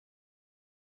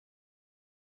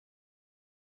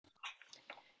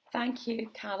Thank you,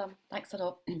 Callum. Thanks a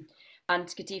lot.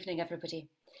 And good evening, everybody.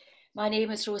 My name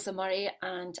is Rosa Murray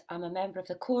and I'm a member of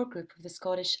the core group of the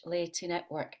Scottish Laity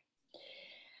Network.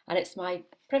 And it's my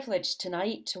privilege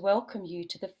tonight to welcome you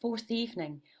to the fourth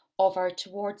evening of our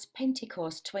Towards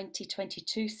Pentecost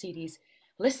 2022 series,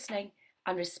 listening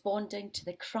and responding to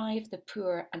the cry of the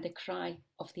poor and the cry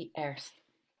of the earth.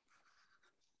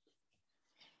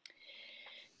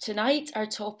 Tonight, our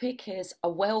topic is a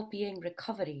well-being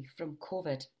recovery from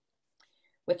COVID,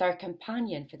 with our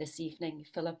companion for this evening,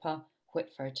 Philippa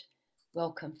Whitford.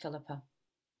 Welcome, Philippa.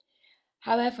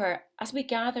 However, as we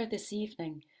gather this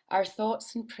evening, our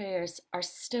thoughts and prayers are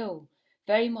still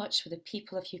very much for the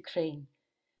people of Ukraine,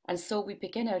 and so we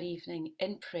begin our evening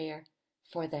in prayer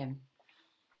for them.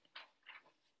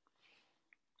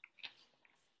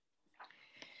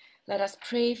 Let us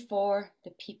pray for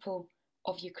the people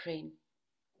of Ukraine.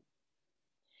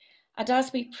 And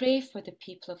as we pray for the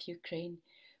people of Ukraine,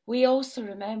 we also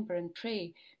remember and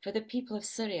pray for the people of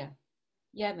Syria,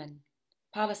 Yemen,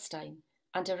 Palestine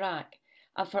and Iraq,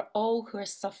 and for all who are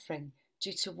suffering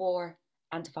due to war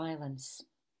and violence.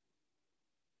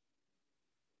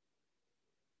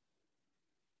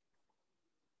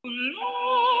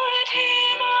 Lord,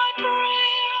 hear my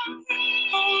prayer.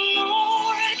 Oh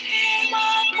Lord, hear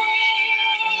my prayer.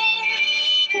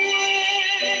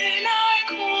 When I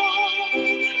call,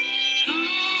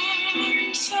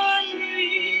 answer me.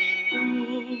 Oh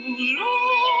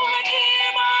Lord, hear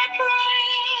my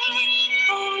prayer.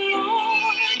 Oh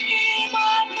Lord, hear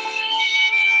my prayer.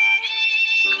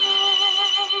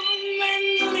 Come and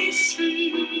listen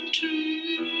to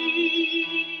me.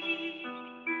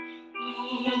 Oh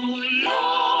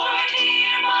Lord,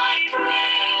 hear my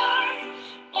prayer.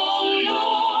 Oh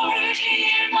Lord,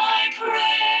 hear my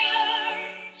prayer.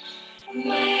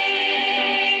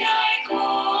 When I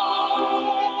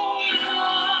call,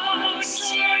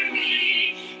 answer me.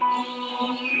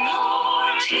 Oh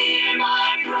Lord, hear my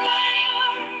prayer.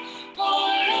 Oh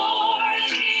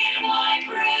Lord, hear my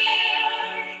prayer.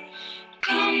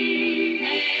 Come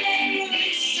and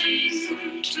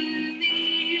listen to me.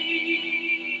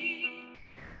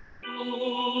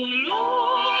 Oh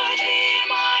Lord, hear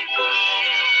my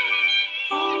prayer.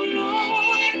 Oh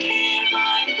Lord, hear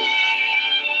my prayer.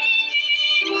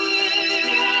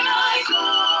 When I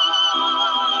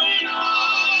call,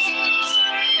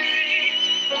 answer me.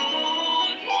 Oh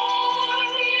Lord,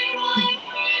 hear my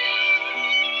prayer.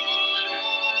 Oh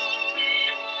Lord,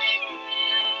 hear my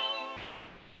prayer.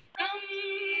 Come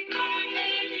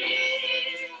and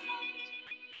listen.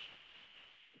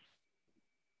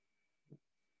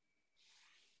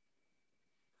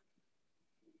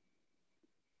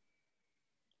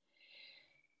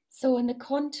 So in the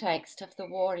context of the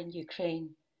war in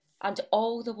Ukraine and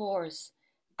all the wars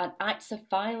and acts of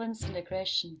violence and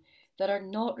aggression that are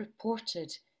not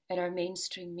reported in our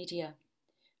mainstream media,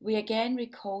 we again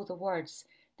recall the words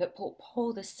that Pope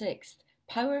Paul VI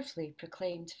powerfully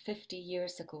proclaimed 50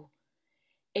 years ago.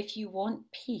 If you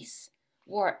want peace,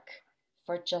 work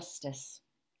for justice.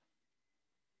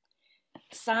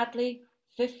 Sadly,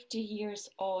 50 years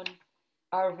on,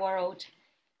 our world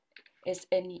is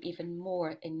even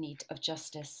more in need of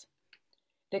justice.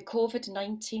 The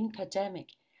COVID-19 pandemic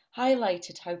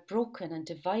highlighted how broken and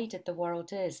divided the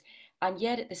world is, and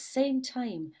yet at the same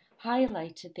time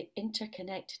highlighted the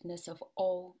interconnectedness of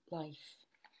all life.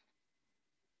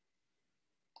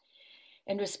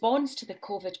 In response to the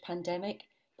COVID pandemic,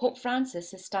 Pope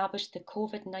Francis established the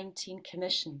COVID-19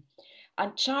 Commission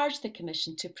and charged the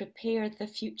Commission to prepare the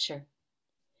future.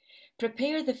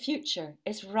 Prepare the future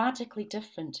is radically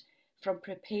different from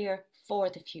prepare for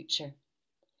the future,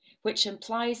 which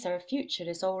implies our future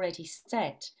is already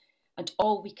set and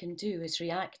all we can do is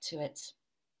react to it.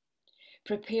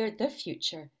 Prepare the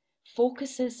future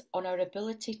focuses on our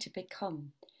ability to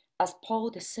become, as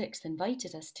Paul VI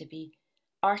invited us to be,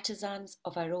 artisans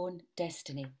of our own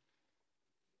destiny.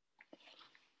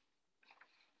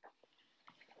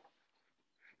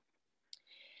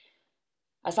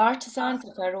 As artisans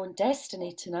of our own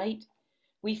destiny tonight,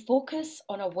 we focus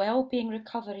on a well-being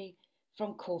recovery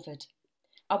from COVID,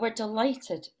 and we're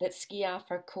delighted that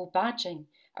SCIAF are co-badging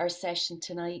our session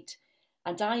tonight,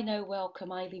 and I now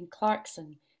welcome Eileen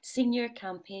Clarkson, Senior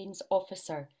Campaigns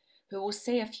Officer, who will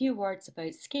say a few words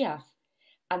about SCIAF,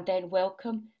 and then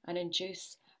welcome and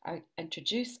introduce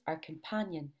our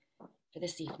companion for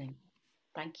this evening.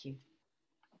 Thank you.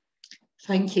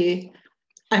 Thank you.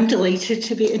 I'm delighted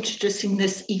to be introducing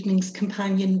this evening's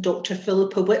companion, Dr.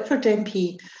 Philippa Whitford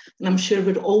MP, and I'm sure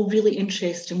we're all really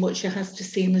interested in what she has to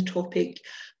say on the topic,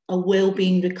 a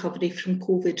wellbeing recovery from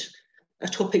COVID, a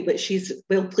topic which she's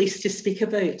well placed to speak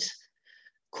about.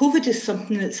 COVID is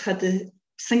something that's had the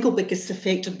single biggest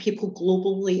effect on people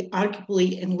globally,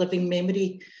 arguably in living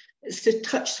memory. It's to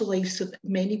touch the lives of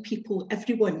many people,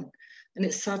 everyone, and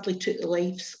it sadly took the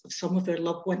lives of some of our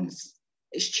loved ones.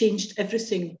 It's changed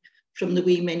everything from the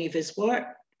way many of us work,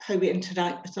 how we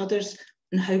interact with others,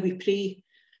 and how we pray.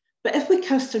 But if we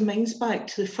cast our minds back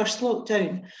to the first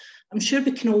lockdown, I'm sure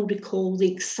we can all recall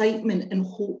the excitement and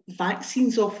hope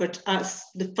vaccines offered as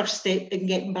the first step in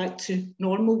getting back to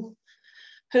normal.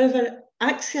 However,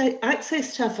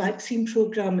 access to a vaccine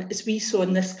programme, as we saw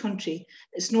in this country,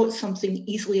 is not something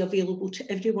easily available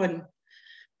to everyone.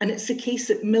 And it's the case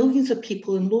that millions of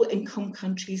people in low-income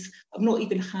countries have not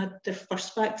even had their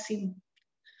first vaccine.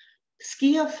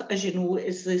 SCIAF, as you know,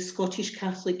 is the Scottish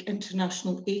Catholic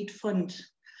International Aid Fund.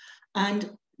 And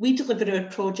we deliver our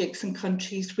projects in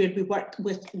countries where we work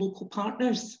with local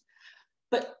partners.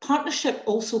 But partnership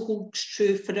also holds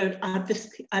true for our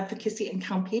advocacy and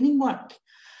campaigning work.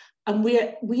 And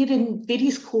we're in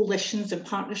various coalitions and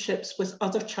partnerships with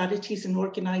other charities and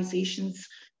organisations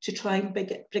to try and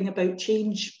bring about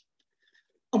change.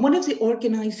 And one of the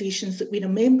organisations that we're a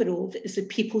member of is the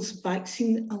People's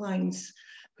Vaccine Alliance,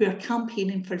 who are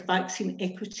campaigning for vaccine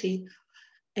equity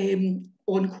on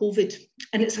COVID.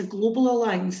 And it's a global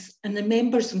alliance, and the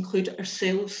members include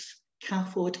ourselves,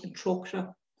 CAFOD and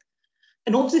TROCRA.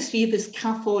 And of the three of us,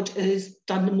 CAFOD has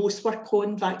done the most work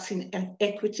on vaccine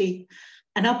equity,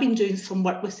 and I've been doing some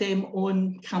work with them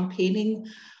on campaigning,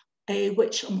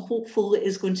 which I'm hopeful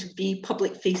is going to be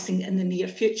public facing in the near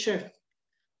future.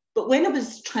 But when I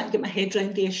was trying to get my head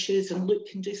around the issues and look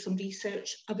and do some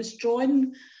research, I was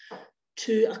drawn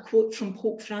to a quote from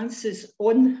Pope Francis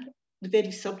on the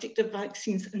very subject of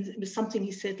vaccines, and it was something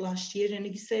he said last year, and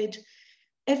he said,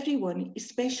 "Everyone,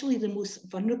 especially the most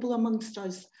vulnerable amongst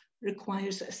us,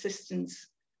 requires assistance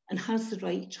and has the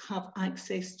right to have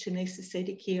access to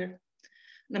necessary care."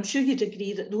 And I'm sure you'd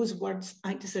agree that those words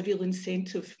act as a real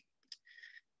incentive.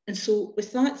 And so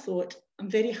with that thought, I'm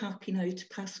very happy now to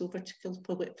pass over to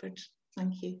Philippa Whitford.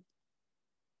 Thank you.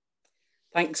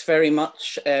 Thanks very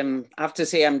much. I have to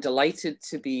say I'm delighted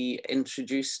to be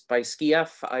introduced by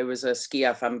SCIAF. I was a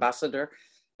SCIAF ambassador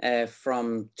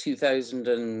from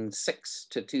 2006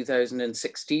 to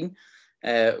 2016,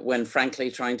 when frankly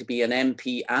trying to be an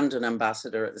MP and an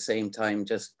ambassador at the same time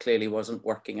just clearly wasn't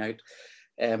working out.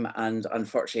 And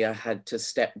unfortunately I had to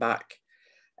step back.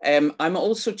 I'm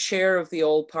also chair of the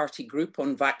all-party group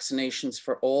on vaccinations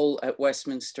for all at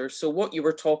Westminster. So what you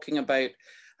were talking about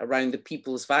around the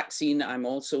people's vaccine, I'm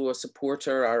also a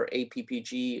supporter. Our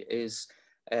APPG is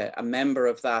a member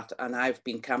of that, and I've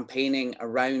been campaigning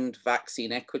around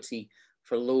vaccine equity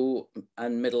for low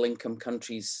and middle income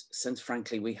countries since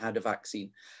frankly we had a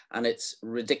vaccine. And it's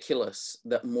ridiculous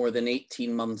that more than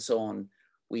 18 months on,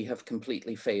 we have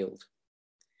completely failed.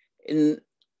 In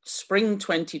spring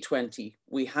 2020,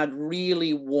 we had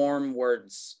really warm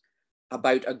words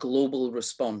about a global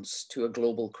response to a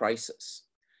global crisis.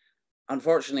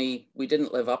 Unfortunately, we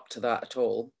didn't live up to that at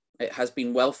all. It has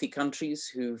been wealthy countries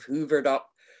who've hoovered up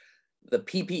the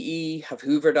PPE, have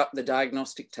hoovered up the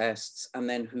diagnostic tests, and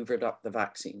then hoovered up the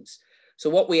vaccines. So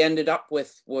what we ended up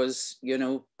with was, you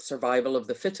know, survival of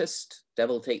the fittest,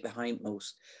 devil take the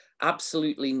hindmost.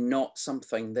 Absolutely not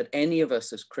something that any of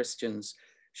us as Christians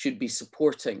should be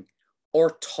supporting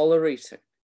or tolerating.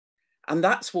 And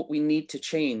that's what we need to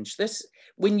change. This,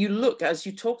 when you look, as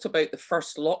you talked about the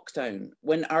first lockdown,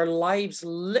 when our lives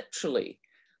literally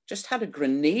just had a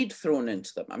grenade thrown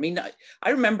into them. I mean, I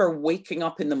remember waking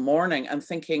up in the morning and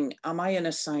thinking, am I in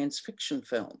a science fiction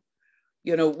film?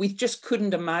 You know, we just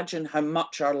couldn't imagine how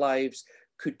much our lives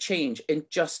could change in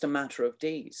just a matter of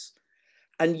days.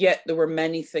 And yet there were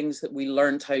many things that we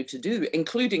learned how to do,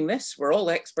 including this. We're all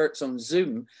experts on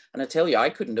Zoom. And I tell you, I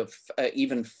couldn't have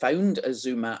even found a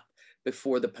Zoom app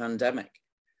before the pandemic.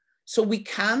 So we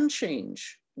can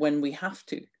change when we have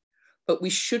to, but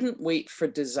we shouldn't wait for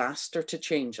disaster to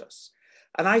change us.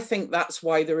 And I think that's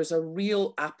why there is a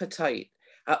real appetite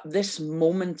at this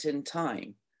moment in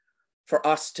time for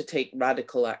us to take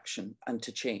radical action and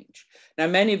to change. Now,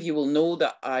 many of you will know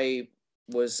that I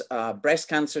was a breast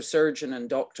cancer surgeon and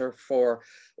doctor for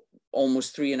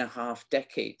almost 3.5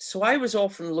 decades. So I was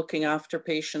often looking after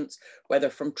patients, whether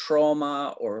from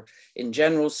trauma or in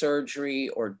general surgery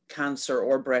or cancer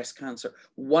or breast cancer,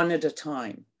 one at a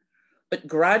time. But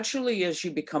gradually, as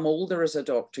you become older as a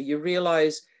doctor, you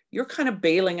realize you're kind of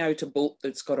bailing out a boat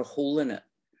that's got a hole in it,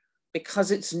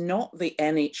 because it's not the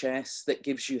NHS that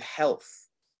gives you health.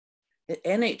 The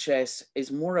NHS is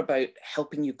more about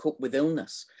helping you cope with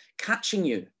illness, catching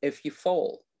you if you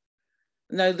fall.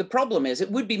 Now, the problem is, it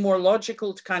would be more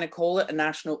logical to kind of call it a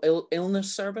national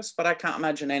illness service, but I can't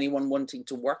imagine anyone wanting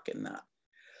to work in that.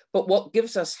 But what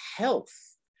gives us health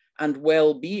and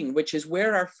well-being, which is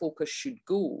where our focus should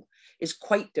go, is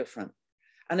quite different.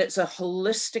 And it's a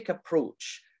holistic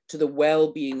approach to the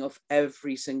well-being of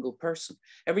every single person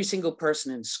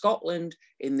in Scotland,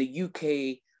 in the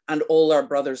UK, and all our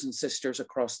brothers and sisters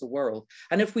across the world.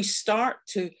 And if we start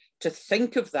to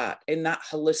think of that in that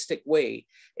holistic way,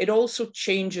 it also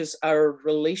changes our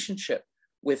relationship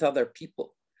with other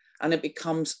people. And it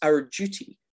becomes our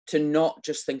duty to not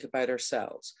just think about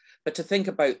ourselves, but to think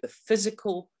about the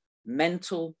physical,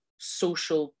 mental,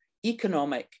 social,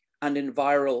 economic, and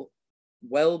environmental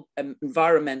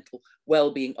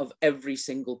well-being of every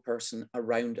single person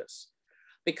around us.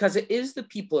 Because it is the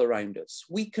people around us.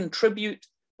 We contribute,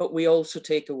 but we also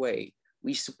take away.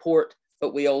 We support,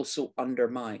 but we also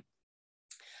undermine.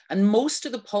 And most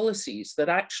of the policies that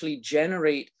actually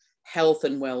generate health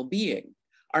and well-being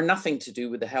are nothing to do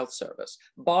with the health service,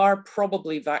 bar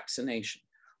probably vaccination,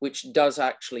 which does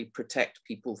actually protect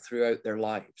people throughout their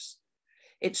lives.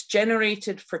 It's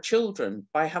generated for children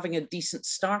by having a decent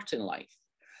start in life,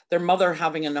 their mother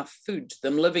having enough food,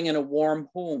 them living in a warm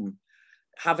home,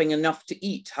 having enough to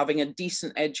eat, having a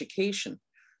decent education,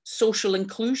 social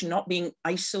inclusion, not being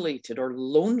isolated or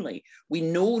lonely. We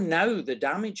know now the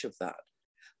damage of that,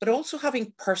 but also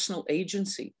having personal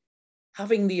agency,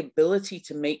 having the ability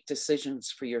to make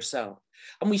decisions for yourself.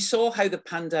 And we saw how the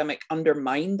pandemic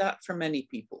undermined that for many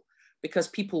people, because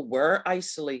people were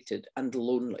isolated and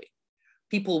lonely.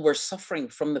 People were suffering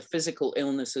from the physical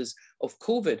illnesses of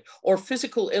COVID, or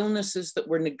physical illnesses that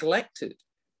were neglected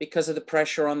because of the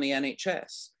pressure on the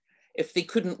NHS. If they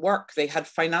couldn't work, they had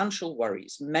financial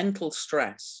worries, mental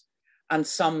stress, and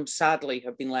some sadly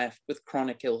have been left with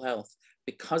chronic ill health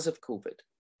because of COVID.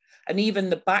 And even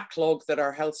the backlog that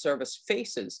our health service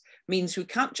faces means we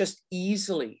can't just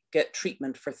easily get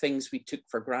treatment for things we took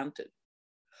for granted.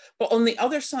 But on the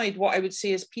other side, what I would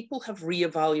say is people have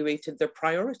reevaluated their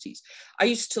priorities. I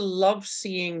used to love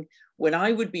seeing, when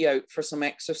I would be out for some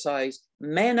exercise,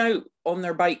 men out on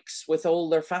their bikes with all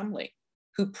their family,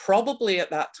 who probably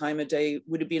at that time of day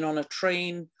would have been on a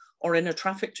train or in a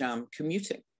traffic jam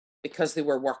commuting because they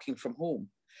were working from home.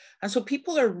 And so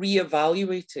people are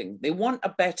reevaluating. They want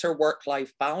a better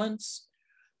work-life balance.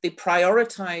 They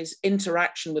prioritize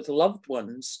interaction with loved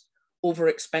ones over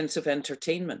expensive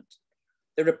entertainment.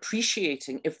 They're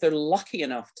appreciating if they're lucky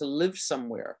enough to live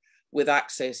somewhere with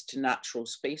access to natural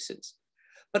spaces.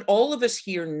 But all of us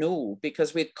here know,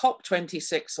 because we had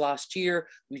COP26 last year,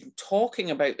 we've been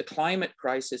talking about the climate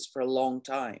crisis for a long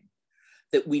time,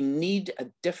 that we need a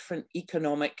different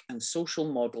economic and social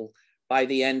model by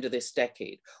the end of this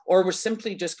decade, or we're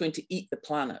simply just going to eat the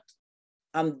planet.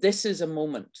 And this is a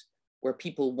moment where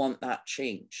people want that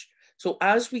change. So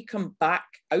as we come back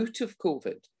out of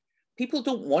COVID, people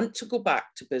don't want to go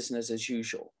back to business as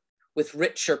usual, with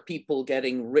richer people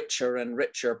getting richer and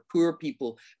richer, poor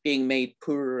people being made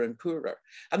poorer and poorer.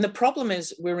 And the problem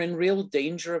is we're in real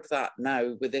danger of that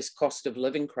now with this cost of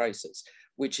living crisis,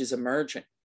 which is emerging.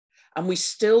 And we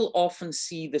still often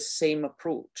see the same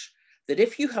approach, that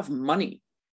if you have money,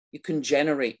 you can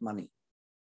generate money.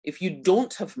 If you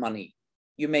don't have money,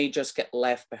 you may just get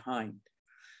left behind.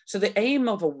 So the aim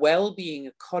of a well-being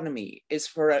economy is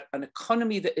for an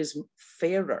economy that is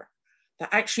fairer, that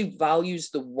actually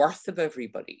values the worth of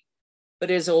everybody,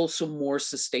 but is also more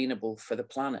sustainable for the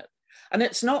planet. And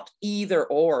it's not either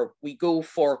or, we go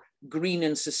for green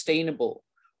and sustainable,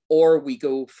 or we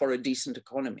go for a decent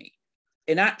economy.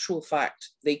 In actual fact,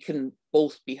 they can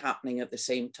both be happening at the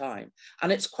same time.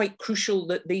 And it's quite crucial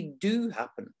that they do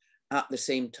happen at the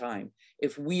same time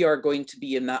if we are going to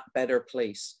be in that better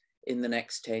place in the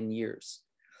next 10 years.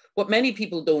 What many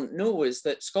people don't know is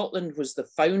that Scotland was the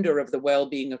founder of the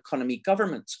Wellbeing Economy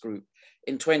Governments Group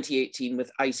in 2018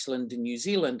 with Iceland and New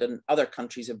Zealand, and other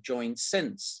countries have joined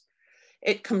since.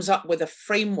 It comes up with a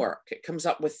framework, it comes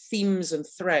up with themes and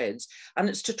threads, and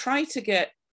it's to try to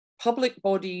get public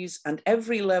bodies and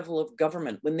every level of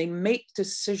government, when they make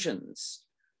decisions,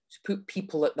 to put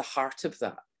people at the heart of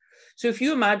that. So if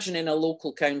you imagine in a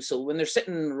local council, when they're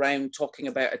sitting around talking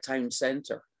about a town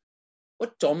centre,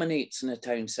 what dominates in a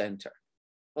town centre?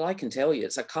 Well, I can tell you,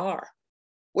 it's a car.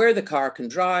 Where the car can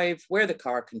drive, where the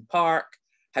car can park,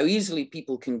 how easily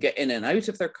people can get in and out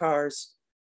of their cars.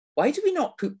 Why do we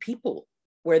not put people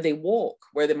where they walk,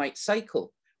 where they might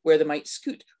cycle, where they might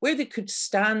scoot, where they could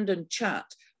stand and chat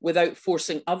without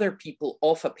forcing other people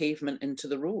off a pavement into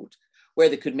the road, where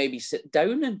they could maybe sit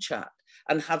down and chat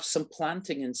and have some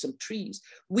planting and some trees?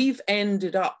 We've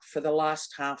ended up for the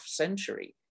last half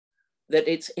century that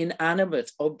it's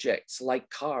inanimate objects like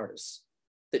cars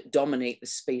that dominate the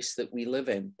space that we live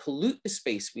in, pollute the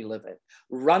space we live in,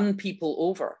 run people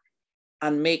over,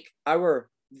 and make our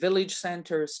village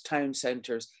centres, town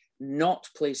centres, not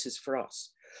places for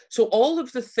us. So all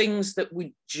of the things that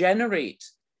would generate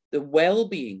the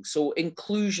well-being, so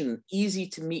inclusion, easy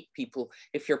to meet people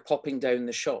if you're popping down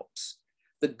the shops,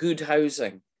 the good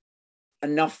housing,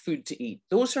 enough food to eat,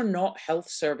 those are not health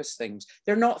service things.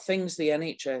 They're not things the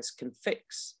NHS can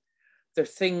fix. They're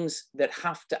things that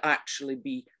have to actually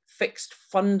be fixed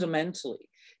fundamentally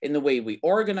in the way we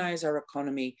organise our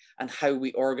economy and how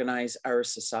we organise our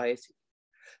society.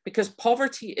 Because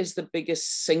poverty is the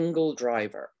biggest single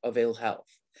driver of ill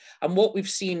health. And what we've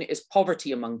seen is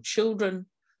poverty among children,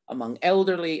 among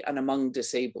elderly, and among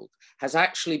disabled has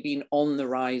actually been on the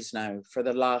rise now for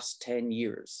the last 10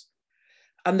 years.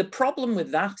 And the problem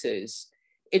with that is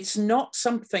it's not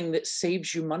something that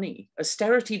saves you money.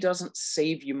 Austerity doesn't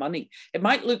save you money. It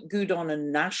might look good on a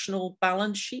national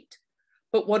balance sheet,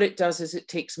 but what it does is it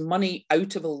takes money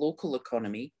out of a local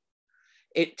economy.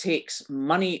 It takes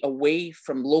money away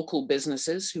from local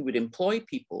businesses who would employ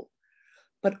people,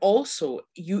 but also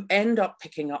you end up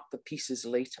picking up the pieces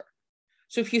later.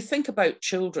 So if you think about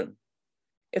children,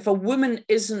 if a woman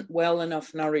isn't well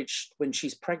enough nourished when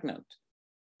she's pregnant,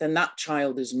 then that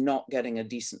child is not getting a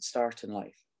decent start in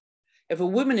life. If a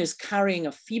woman is carrying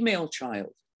a female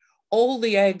child, all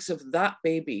the eggs of that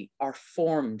baby are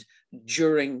formed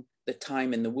during the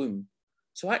time in the womb.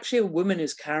 So actually a woman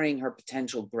is carrying her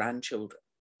potential grandchildren.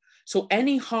 So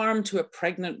any harm to a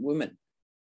pregnant woman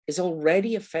is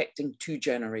already affecting 2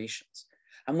 generations.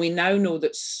 And we now know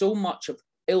that so much of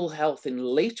ill health in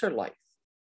later life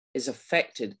is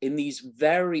affected in these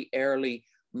very early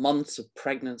months of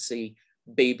pregnancy,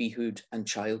 babyhood, and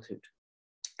childhood.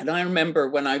 And I remember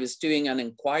when I was doing an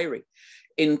inquiry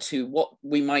into what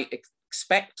we might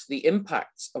expect the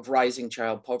impacts of rising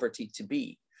child poverty to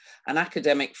be, an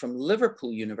academic from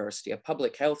Liverpool University, a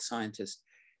public health scientist,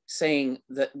 saying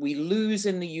that we lose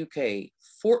in the UK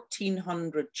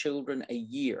 1,400 children a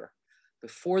year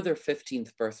before their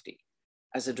 15th birthday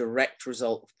as a direct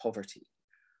result of poverty.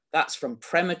 That's from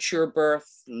premature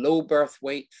birth, low birth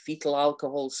weight, fetal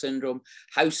alcohol syndrome,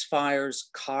 house fires,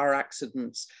 car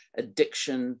accidents,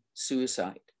 addiction,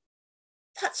 suicide.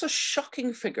 That's a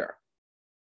shocking figure.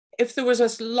 If there was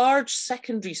a large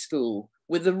secondary school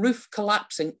with the roof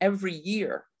collapsing every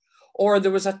year, or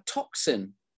there was a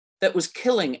toxin that was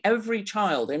killing every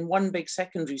child in one big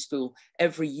secondary school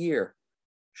every year,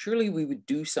 surely we would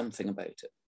do something about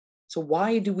it. So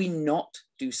why do we not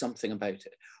do something about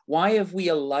it? Why have we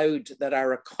allowed that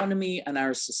our economy and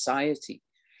our society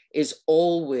is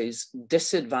always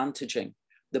disadvantaging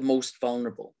the most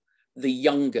vulnerable, the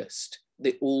youngest,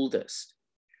 the oldest?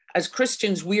 As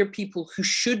Christians, we are people who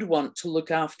should want to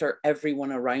look after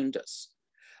everyone around us.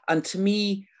 And to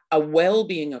me, a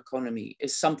well-being economy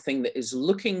is something that is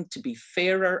looking to be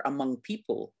fairer among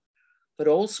people, but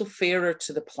also fairer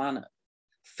to the planet,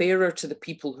 fairer to the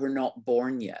people who are not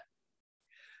born yet.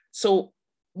 So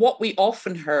what we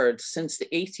often heard since the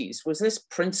 80s was this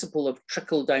principle of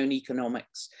trickle-down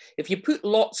economics. If you put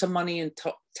lots of money in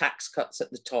tax cuts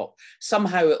at the top,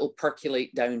 somehow it'll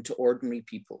percolate down to ordinary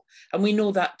people. And we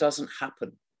know that doesn't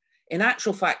happen. In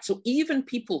actual fact, so even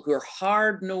people who are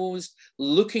hard-nosed,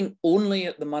 looking only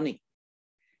at the money,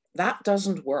 that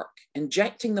doesn't work.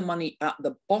 Injecting the money at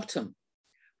the bottom,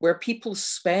 where people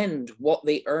spend what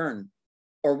they earn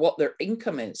or what their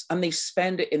income is, and they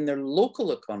spend it in their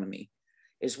local economy,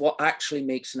 is what actually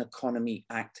makes an economy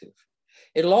active.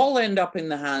 It'll all end up in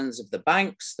the hands of the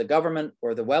banks, the government,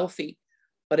 or the wealthy,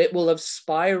 but it will have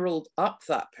spiraled up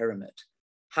that pyramid,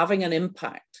 having an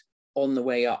impact on the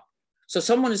way up. So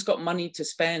someone has got money to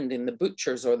spend in the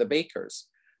butchers or the bakers.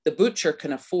 The butcher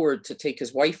can afford to take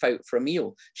his wife out for a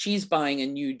meal. She's buying a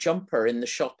new jumper in the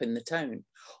shop in the town.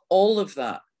 All of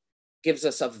that gives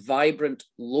us a vibrant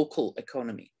local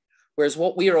economy. Whereas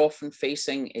what we are often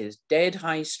facing is dead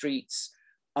high streets,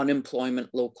 unemployment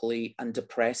locally, and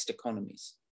depressed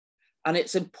economies. And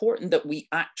it's important that we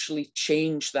actually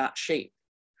change that shape,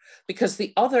 because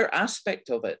the other aspect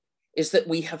of it is that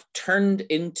we have turned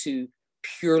into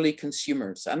purely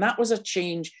consumers. And that was a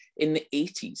change in the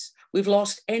 80s. We've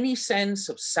lost any sense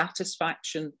of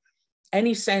satisfaction,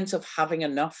 any sense of having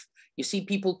enough. You see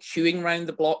people queuing around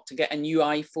the block to get a new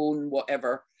iPhone,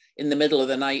 whatever, in the middle of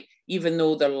the night, even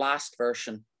though their last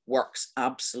version works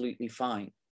absolutely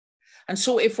fine. And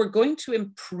so if we're going to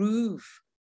improve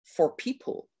for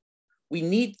people, we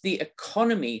need the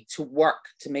economy to work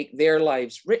to make their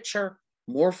lives richer,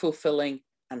 more fulfilling,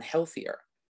 and healthier.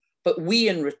 But we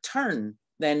in return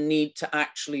then need to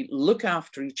actually look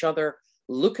after each other,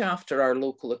 look after our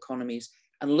local economies,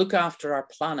 and look after our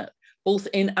planet, both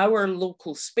in our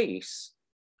local space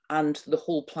and the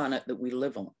whole planet that we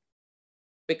live on.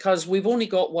 Because we've only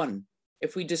got one.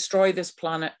 If we destroy this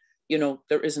planet, you know,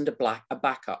 there isn't a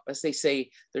backup. As they say,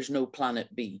 there's no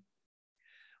planet B.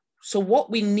 So what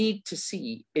we need to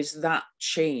see is that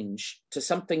change to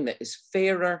something that is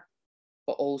fairer,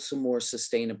 but also more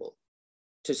sustainable,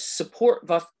 to support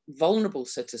vulnerable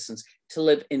citizens to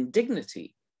live in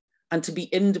dignity and to be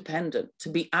independent, to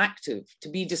be active, to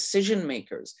be decision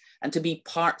makers, and to be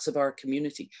parts of our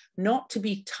community, not to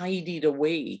be tidied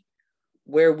away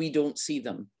where we don't see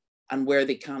them and where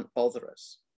they can't bother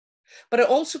us. But it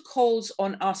also calls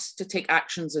on us to take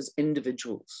actions as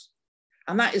individuals.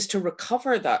 And that is to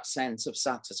recover that sense of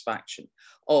satisfaction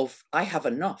of, I have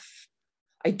enough.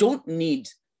 I don't need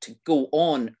to go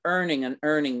on earning and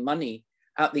earning money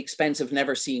at the expense of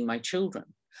never seeing my children.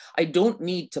 I don't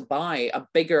need to buy a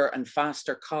bigger and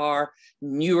faster car,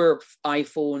 newer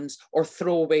iPhones, or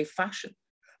throw away fashion,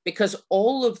 because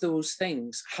all of those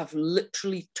things have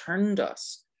literally turned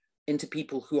us into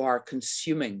people who are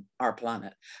consuming our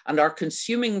planet and are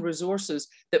consuming resources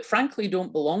that frankly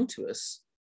don't belong to us.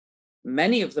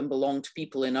 Many of them belong to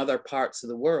people in other parts of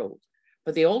the world,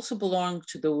 but they also belong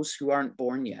to those who aren't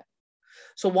born yet.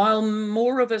 So while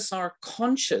more of us are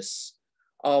conscious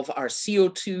of our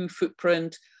CO2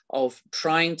 footprint, of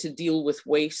trying to deal with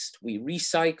waste, we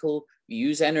recycle, we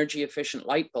use energy efficient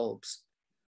light bulbs,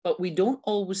 but we don't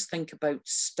always think about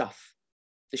stuff,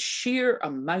 the sheer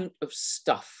amount of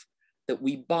stuff that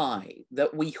we buy,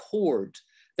 that we hoard,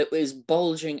 that is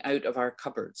bulging out of our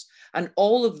cupboards. And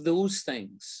all of those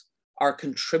things are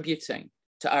contributing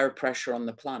to our pressure on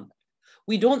the planet.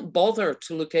 We don't bother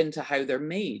to look into how they're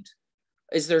made.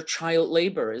 Is there child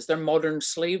labor? Is there modern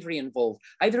slavery involved,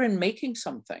 either in making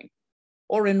something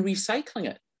or in recycling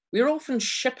it? We're often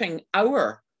shipping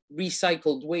our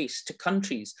recycled waste to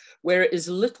countries where it is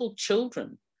little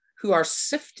children who are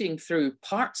sifting through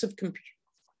parts of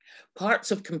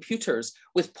computers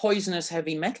with poisonous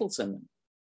heavy metals in them.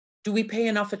 Do we pay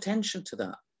enough attention to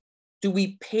that? Do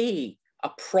we pay a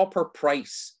proper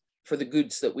price for the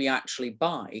goods that we actually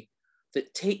buy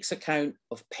that takes account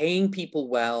of paying people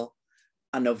well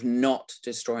and of not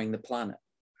destroying the planet?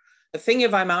 The thing,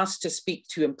 if I'm asked to speak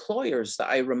to employers, that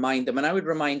I remind them, and I would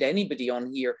remind anybody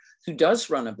on here who does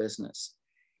run a business,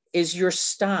 is your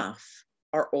staff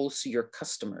are also your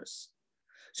customers.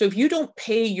 So if you don't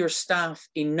pay your staff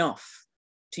enough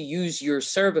to use your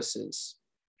services,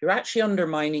 you're actually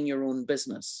undermining your own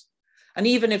business. And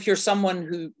even if you're someone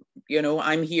who, you know,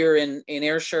 I'm here in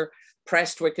Ayrshire,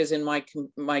 Prestwick is in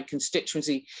my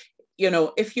constituency, you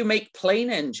know, if you make plane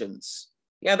engines,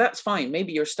 yeah, that's fine.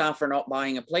 Maybe your staff are not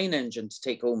buying a plane engine to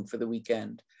take home for the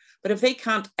weekend. But if they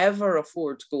can't ever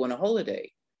afford to go on a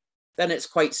holiday, then it's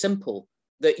quite simple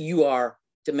that you are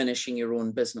diminishing your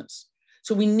own business.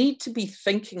 So we need to be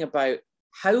thinking about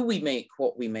how we make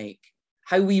what we make,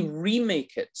 how we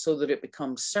remake it so that it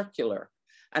becomes circular,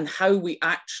 and how we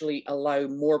actually allow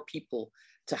more people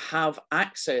to have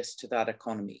access to that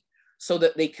economy so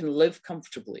that they can live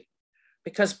comfortably.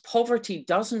 Because poverty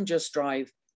doesn't just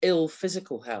drive ill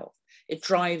physical health, it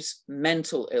drives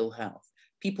mental ill health.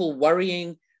 People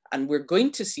worrying, and we're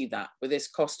going to see that with this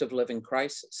cost of living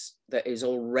crisis that is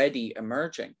already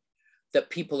emerging, that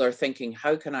people are thinking,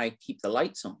 how can I keep the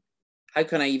lights on? How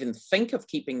can I even think of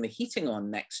keeping the heating on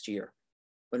next year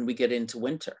when we get into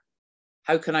winter?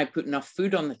 How can I put enough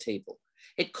food on the table?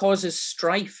 It causes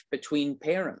strife between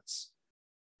parents.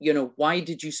 You know, why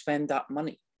did you spend that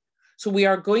money? So we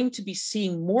are going to be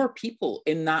seeing more people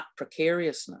in that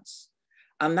precariousness.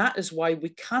 And that is why we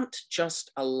can't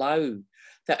just allow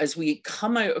that as we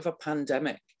come out of a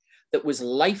pandemic that was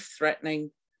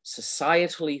life-threatening,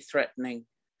 societally threatening,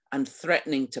 and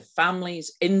threatening to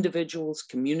families, individuals,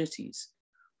 communities,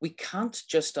 we can't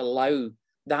just allow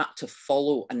that to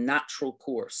follow a natural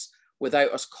course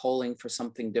without us calling for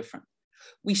something different.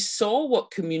 We saw what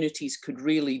communities could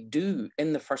really do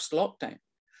in the first lockdown.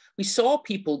 We saw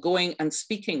people going and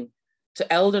speaking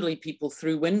to elderly people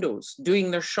through windows, doing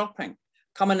their shopping,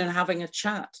 coming and having a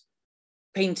chat,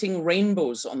 painting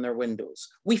rainbows on their windows.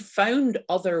 We found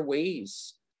other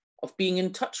ways of being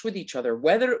in touch with each other,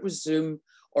 whether it was Zoom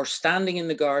or standing in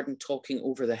the garden talking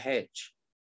over the hedge.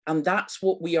 And that's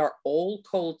what we are all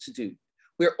called to do.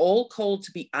 We're all called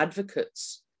to be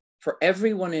advocates for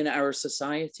everyone in our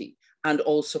society and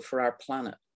also for our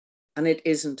planet. And it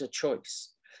isn't a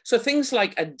choice. So things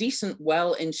like a decent,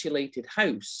 well-insulated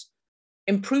house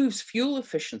improves fuel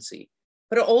efficiency,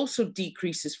 but it also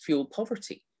decreases fuel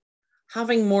poverty.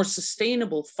 Having more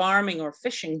sustainable farming or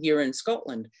fishing here in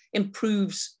Scotland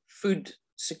improves food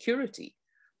security,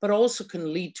 but also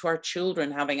can lead to our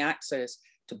children having access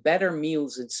to better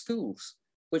meals in schools,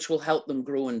 which will help them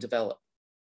grow and develop.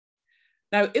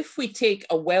 Now, if we take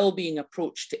a well-being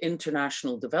approach to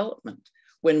international development,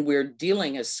 when we're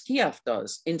dealing, as SCIAF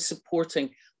does, in supporting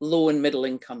low and middle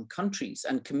income countries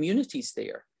and communities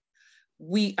there,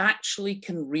 we actually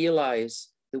can realize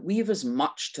that we have as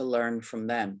much to learn from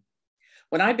them.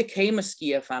 When I became a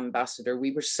SCIAF ambassador,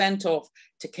 we were sent off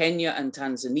to Kenya and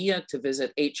Tanzania to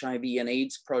visit HIV and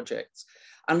AIDS projects.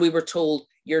 And we were told,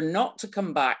 you're not to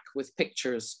come back with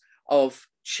pictures of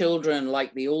children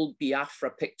like the old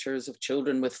Biafra pictures of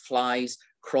children with flies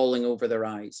crawling over their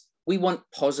eyes. We want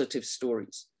positive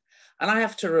stories. And I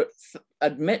have to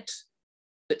admit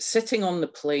that sitting on the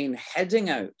plane heading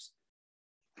out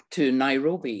to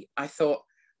Nairobi, I thought,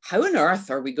 how on earth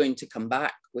are we going to come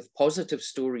back with positive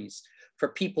stories for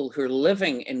people who are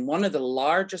living in one of the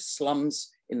largest slums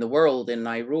in the world in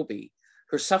Nairobi,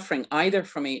 who are suffering either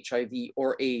from HIV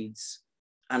or AIDS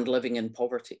and living in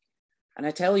poverty? And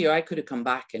I tell you, I could have come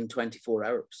back in 24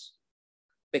 hours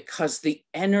because the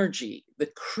energy,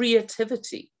 the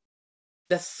creativity,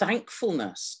 the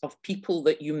thankfulness of people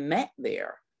that you met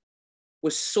there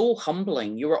was so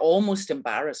humbling. You were almost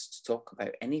embarrassed to talk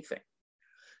about anything.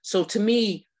 So to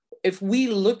me, if we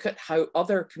look at how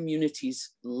other communities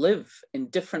live in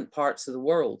different parts of the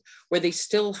world, where they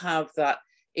still have that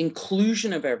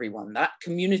inclusion of everyone, that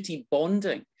community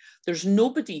bonding, there's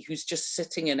nobody who's just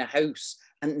sitting in a house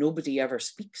and nobody ever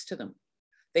speaks to them.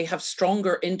 They have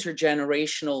stronger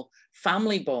intergenerational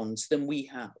family bonds than we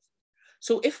have.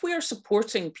 So if we are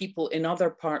supporting people in other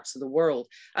parts of the world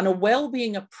and a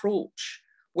well-being approach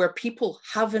where people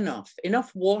have enough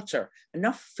water,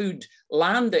 enough food,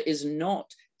 land that is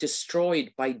not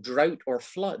destroyed by drought or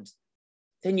flood,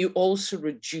 then you also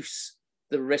reduce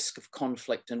the risk of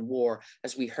conflict and war,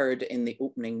 as we heard in the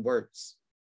opening words.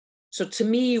 So to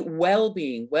me,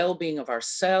 well-being of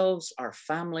ourselves, our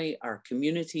family, our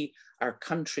community, our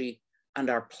country, and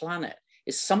our planet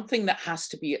is something that has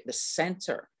to be at the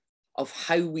center of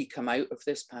how we come out of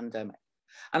this pandemic.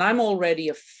 And I'm already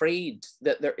afraid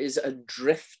that there is a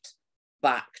drift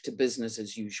back to business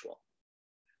as usual.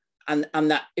 And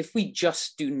that if we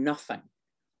just do nothing,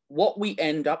 what we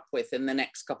end up with in the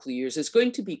next couple of years is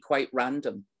going to be quite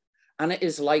random. And it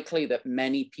is likely that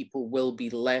many people will be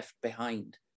left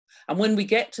behind. And when we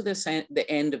get to the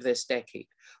end of this decade,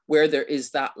 where there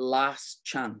is that last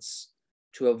chance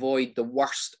to avoid the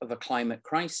worst of a climate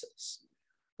crisis,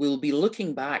 we'll be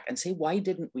looking back and say, why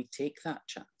didn't we take that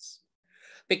chance?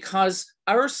 Because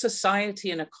our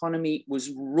society and economy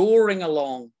was roaring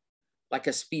along like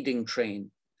a speeding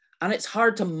train. And it's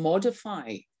hard to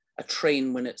modify a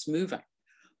train when it's moving.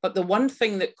 But the one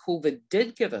thing that COVID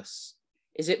did give us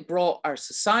is it brought our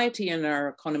society and our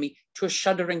economy to a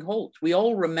shuddering halt. We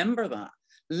all remember that,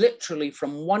 literally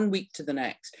from one week to the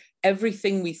next.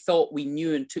 Everything we thought we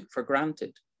knew and took for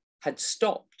granted had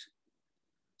stopped.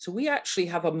 So we actually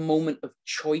have a moment of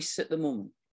choice at the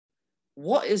moment.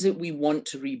 What is it we want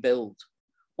to rebuild?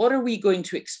 What are we going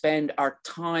to expend our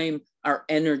time, our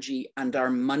energy, and our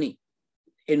money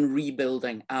in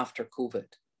rebuilding after COVID?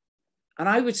 And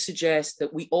I would suggest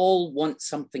that we all want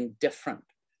something different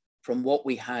from what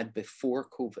we had before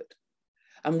COVID.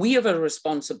 And we have a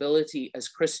responsibility as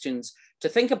Christians to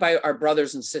think about our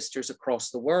brothers and sisters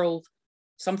across the world,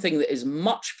 something that is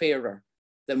much fairer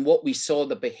than what we saw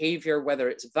the behavior, whether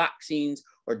it's vaccines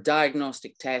or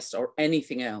diagnostic tests or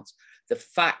anything else. The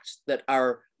fact that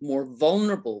our more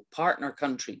vulnerable partner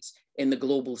countries in the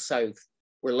global south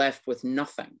were left with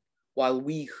nothing while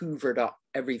we hoovered up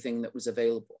everything that was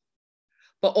available.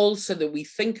 But also that we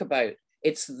think about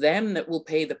it's them that will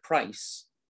pay the price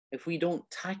if we don't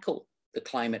tackle the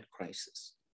climate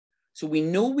crisis. So we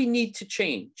know we need to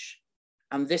change,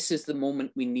 and this is the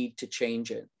moment we need to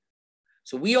change in.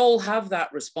 So we all have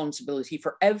that responsibility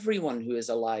for everyone who is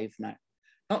alive now,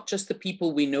 not just the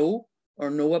people we know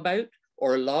about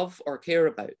or love or care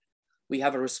about. We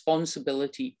have a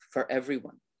responsibility for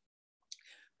everyone.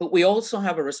 But we also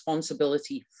have a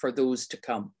responsibility for those to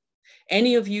come.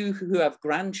 Any of you who have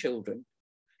grandchildren,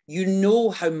 you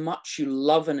know how much you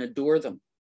love and adore them.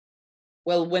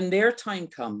 Well, when their time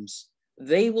comes,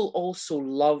 they will also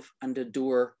love and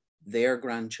adore their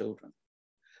grandchildren.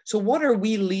 So what are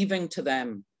we leaving to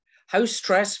them? How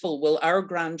stressful will our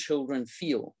grandchildren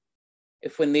feel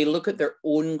if when they look at their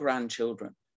own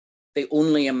grandchildren, they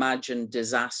only imagine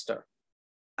disaster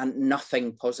and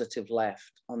nothing positive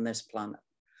left on this planet?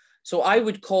 So I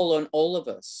would call on all of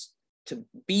us to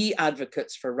be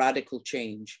advocates for radical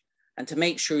change, and to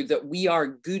make sure that we are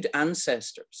good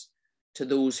ancestors to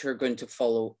those who are going to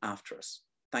follow after us.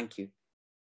 Thank you.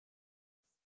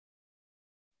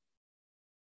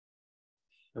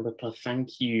 Philippa,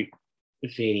 thank you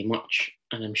very much.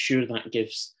 And I'm sure that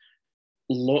gives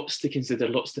lots to consider,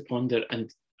 lots to ponder.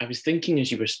 And I was thinking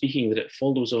as you were speaking that it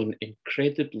follows on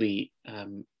incredibly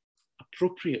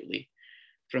appropriately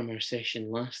from our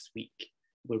session last week,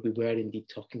 where we were indeed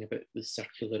talking about the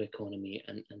circular economy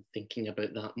and thinking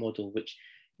about that model, which,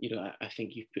 you know, I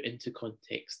think you've put into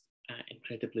context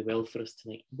incredibly well for us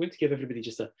tonight. I'm going to give everybody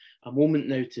just a moment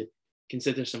now to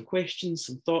consider some questions,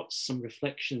 some thoughts, some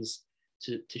reflections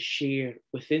to share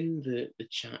within the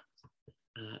chat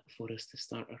for us to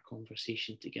start our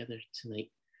conversation together tonight.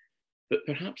 But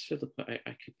perhaps, Philippa,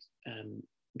 I could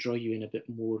draw you in a bit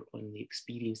more on the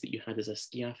experience that you had as a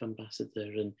SCIAF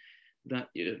ambassador, and that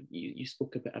you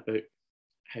spoke a bit about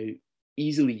how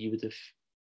easily you would have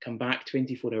come back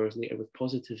 24 hours later with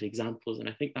positive examples. And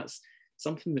I think that's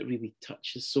something that really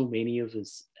touches so many of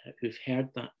us who've heard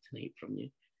that tonight from you.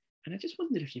 And I just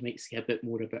wonder if you might say a bit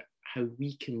more about how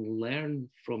we can learn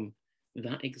from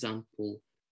that example,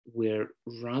 where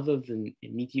rather than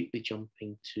immediately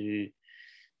jumping to,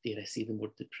 dare I say, the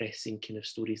more depressing kind of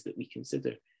stories that we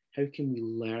consider, how can we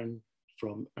learn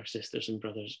from our sisters and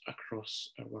brothers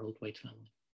across our worldwide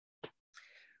family?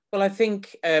 Well, I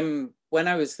think when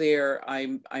I was there,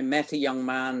 I met a young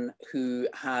man who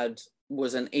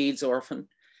was an AIDS orphan,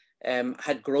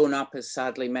 had grown up, as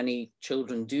sadly many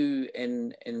children do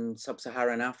in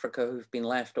sub-Saharan Africa who've been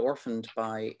left orphaned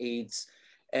by AIDS,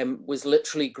 was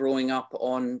literally growing up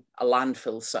on a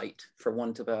landfill site, for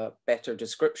want of a better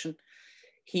description.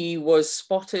 He was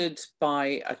spotted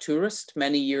by a tourist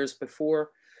many years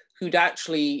before, who'd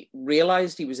actually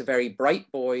realized he was a very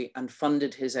bright boy and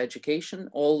funded his education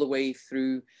all the way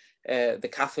through the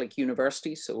Catholic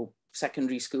university, so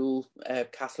secondary school,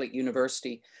 Catholic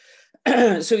university.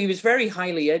 So he was very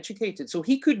highly educated. So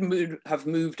he could have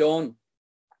moved on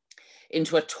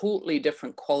into a totally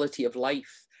different quality of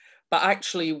life. But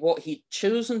actually what he'd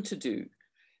chosen to do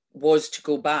was to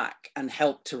go back and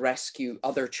help to rescue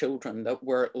other children that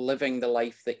were living the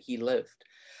life that he lived.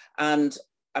 And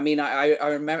I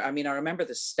remember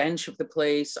the stench of the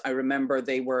place. I remember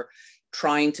they were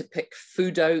trying to pick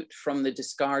food out from the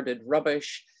discarded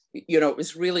rubbish. You know, it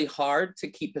was really hard to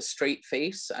keep a straight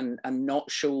face and not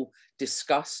show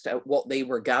disgust at what they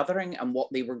were gathering and what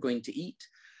they were going to eat.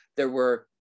 There were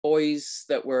boys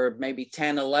that were maybe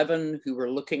 10, 11 who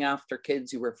were looking after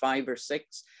kids who were 5 or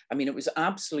 6. I mean, it was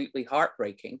absolutely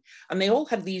heartbreaking. And they all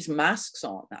had these masks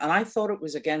on. And I thought it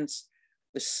was against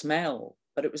the smell,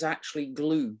 but it was actually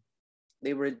glue.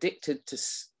 They were addicted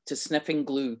to sniffing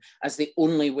glue as the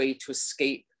only way to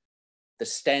escape the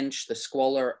stench, the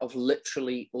squalor of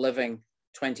literally living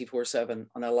 24/7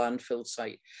 on a landfill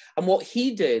site. And what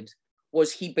he did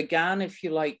was he began, if you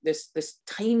like, this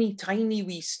tiny, tiny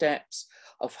wee steps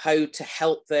of how to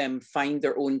help them find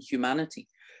their own humanity.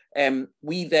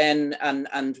 We then,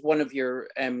 and one of your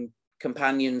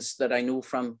companions that I know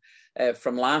from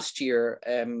last year,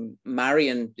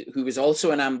 Marion, who was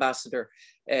also an ambassador,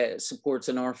 supports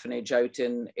an orphanage out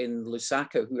in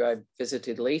Lusaka, who I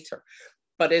visited later.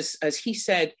 But as he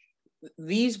said,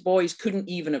 these boys couldn't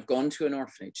even have gone to an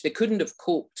orphanage. They couldn't have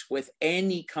coped with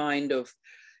any kind of,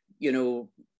 you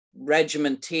know,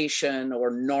 regimentation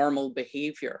or normal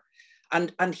behavior.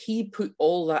 And he put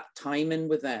all that time in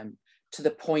with them to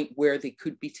the point where they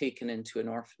could be taken into an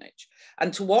orphanage.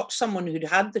 And to watch someone who'd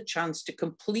had the chance to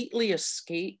completely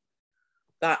escape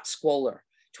that squalor,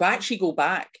 to actually go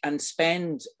back and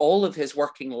spend all of his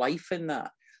working life in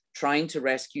that, trying to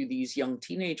rescue these young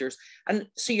teenagers. And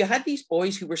so you had these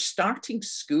boys who were starting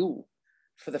school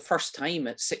for the first time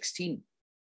at 16,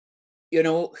 you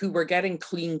know, who were getting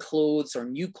clean clothes or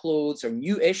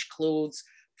new-ish clothes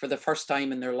for the first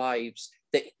time in their lives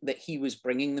that he was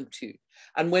bringing them to.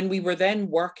 And when we were then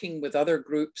working with other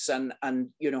groups and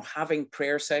you know, having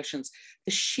prayer sessions,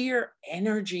 the sheer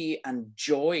energy and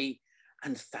joy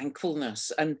and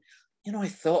thankfulness. And, you know, I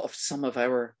thought of some of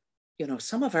our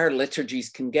liturgies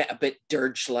can get a bit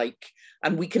dirge-like,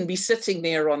 and we can be sitting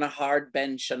there on a hard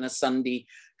bench on a Sunday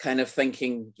kind of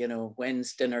thinking, you know,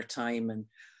 when's dinner time? And,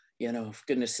 you know, for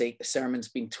goodness sake, the sermon's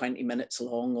been 20 minutes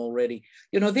long already.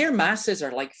 You know, their masses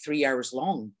are like 3 hours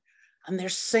long, and they're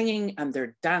singing and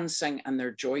they're dancing and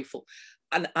they're joyful.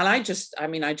 And I just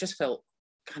felt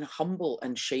kind of humble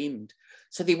and shamed.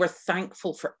 So they were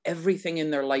thankful for everything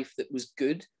in their life that was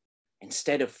good,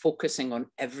 instead of focusing on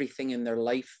everything in their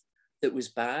life that was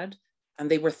bad. And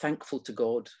they were thankful to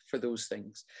God for those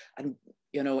things. And,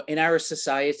 you know, in our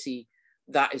society,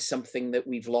 that is something that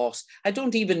we've lost. I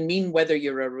don't even mean whether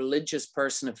you're a religious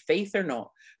person of faith or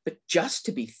not, but just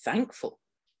to be thankful,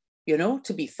 you know,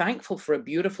 to be thankful for a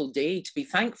beautiful day, to be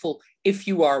thankful if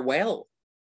you are well,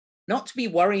 not to be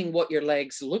worrying what your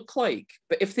legs look like,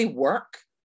 but if they work,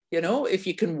 you know, if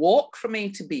you can walk from A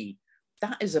to B,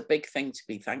 that is a big thing to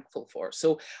be thankful for.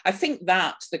 So I think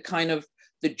that the kind of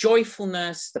the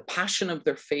joyfulness, the passion of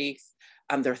their faith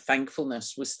and their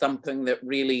thankfulness was something that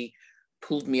really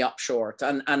pulled me up short.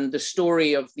 And the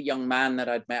story of the young man that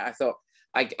I'd met, I thought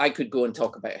I could go and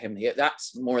talk about him.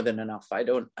 That's more than enough. I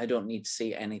don't need to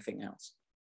say anything else.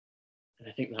 And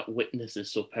I think that witness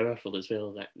is so powerful as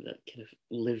well, that kind of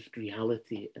lived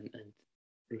reality and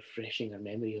refreshing our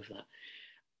memory of that.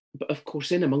 But of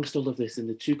course, in amongst all of this, and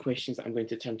the two questions that I'm going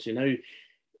to turn to now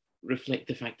reflect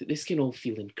the fact that this can all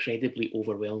feel incredibly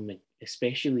overwhelming,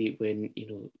 especially when, you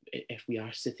know, if we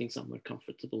are sitting somewhere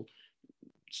comfortable,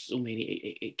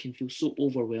 it can feel so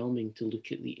overwhelming to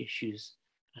look at the issues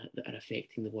that are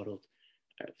affecting the world.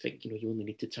 I think, you know, you only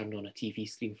need to turn on a TV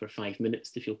screen for 5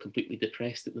 minutes to feel completely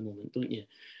depressed at the moment, don't you?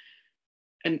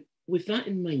 And with that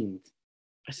in mind,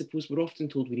 I suppose we're often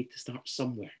told we need to start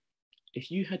somewhere. If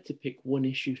you had to pick one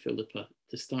issue, Philippa,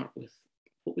 to start with,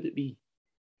 what would it be?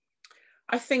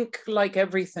 I think, like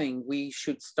everything, we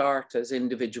should start as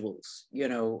individuals, you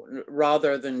know,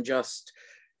 rather than just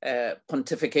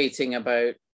pontificating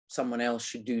about someone else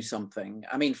should do something.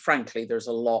 I mean, frankly, there's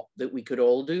a lot that we could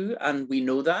all do, and we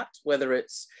know that, whether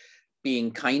it's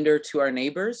being kinder to our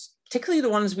neighbors, particularly the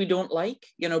ones we don't like,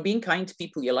 you know, being kind to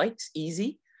people you like is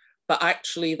easy, but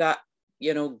actually that,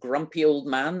 you know, grumpy old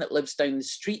man that lives down the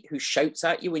street who shouts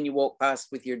at you when you walk past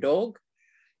with your dog,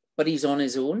 but he's on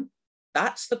his own,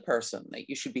 that's the person that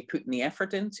you should be putting the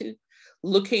effort into.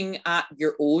 Looking at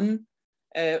your own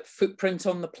footprint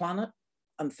on the planet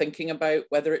and thinking about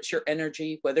whether it's your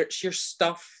energy, whether it's your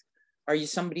stuff. Are you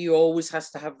somebody who always has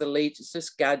to have the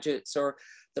latest gadgets or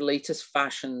the latest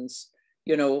fashions?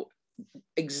 You know,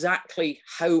 exactly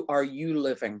how are you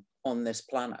living on this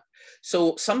planet?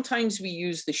 So sometimes we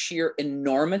use the sheer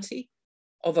enormity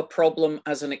of a problem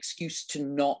as an excuse to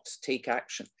not take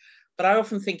action. But I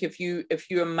often think if you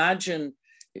imagine,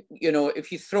 you know,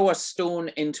 if you throw a stone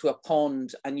into a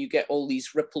pond and you get all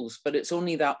these ripples, but it's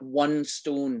only that one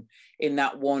stone in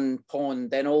that one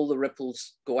pond, then all the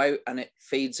ripples go out and it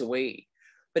fades away.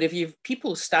 But if you have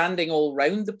people standing all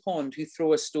around the pond who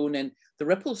throw a stone in, the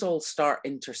ripples all start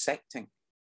intersecting.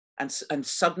 And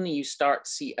suddenly you start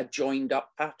to see a joined up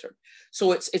pattern.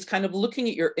 So it's kind of looking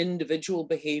at your individual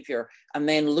behavior and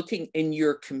then looking in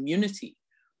your community.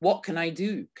 What can I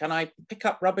do? Can I pick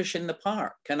up rubbish in the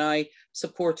park? Can I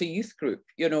support a youth group?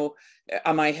 You know,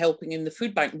 am I helping in the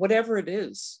food bank? Whatever it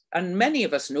is. And many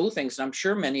of us know things, and I'm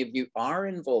sure many of you are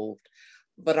involved,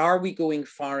 but are we going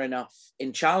far enough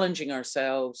in challenging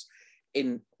ourselves,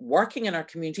 in working in our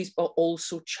communities, but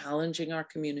also challenging our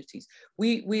communities?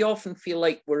 We often feel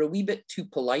like we're a wee bit too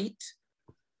polite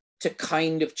to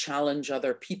kind of challenge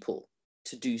other people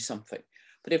to do something.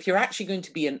 But if you're actually going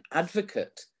to be an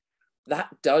advocate, that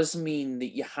does mean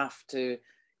that you have to,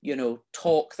 you know,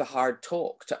 talk the hard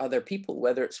talk to other people,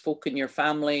 whether it's folk in your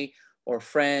family or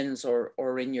friends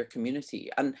or in your community.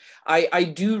 And I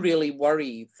do really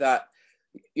worry that,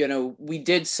 you know, we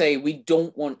did say we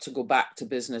don't want to go back to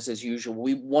business as usual.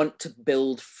 We want to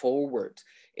build forward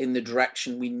in the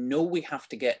direction we know we have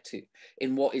to get to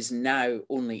in what is now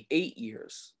only 8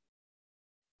 years.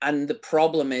 And the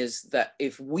problem is that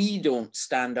if we don't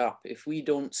stand up, if we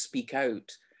don't speak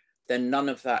out, then none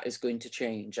of that is going to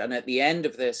change. And at the end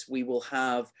of this, we will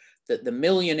have that the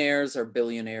millionaires are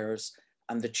billionaires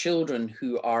and the children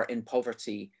who are in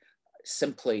poverty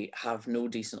simply have no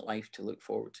decent life to look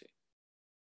forward to.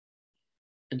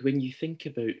 And when you think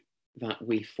about that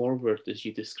way forward, as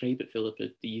you describe it, Philippa,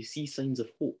 do you see signs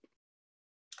of hope?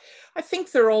 I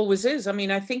think there always is. I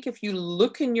mean, I think if you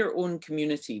look in your own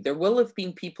community, there will have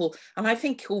been people, and I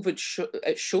think COVID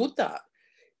showed that.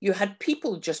 You had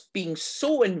people just being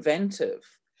so inventive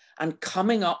and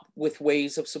coming up with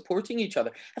ways of supporting each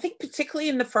other. I think particularly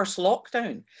in the first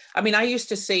lockdown. I mean, I used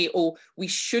to say, oh, we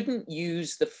shouldn't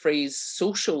use the phrase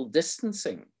social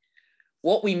distancing.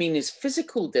 What we mean is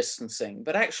physical distancing,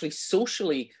 but actually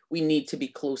socially, we need to be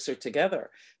closer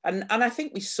together. And I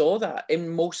think we saw that in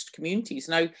most communities.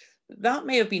 Now, that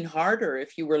may have been harder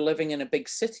if you were living in a big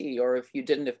city or if you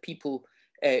didn't have people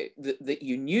that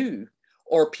you knew,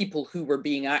 or people who were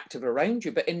being active around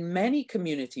you. But in many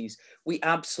communities, we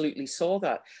absolutely saw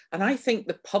that. And I think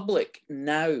the public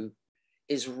now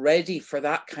is ready for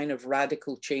that kind of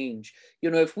radical change.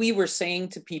 You know, if we were saying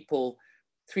to people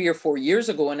 3 or 4 years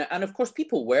ago. And of course,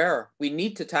 people we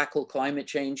need to tackle climate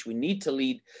change. We need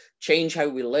to change how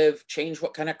we live, change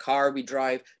what kind of car we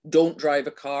drive, don't drive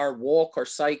a car, walk or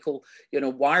cycle.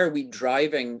 Why are we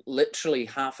driving literally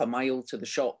half a mile to the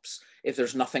shops if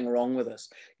there's nothing wrong with us?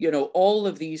 All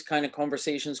of these kind of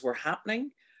conversations were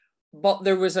happening, but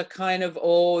there was a kind of,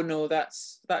 oh no,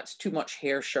 that's too much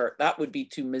hair shirt. That would be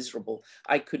too miserable.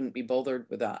 I couldn't be bothered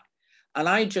with that. And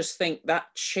I just think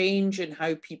that change in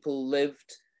how people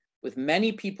lived, with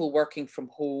many people working from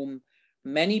home,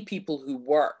 many people who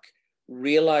work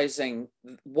realizing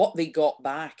what they got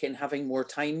back in having more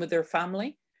time with their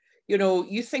family.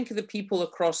 You think of the people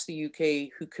across the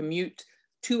UK who commute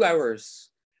 2 hours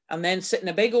and then sit in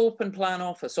a big open plan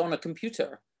office on a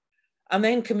computer and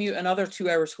then commute another 2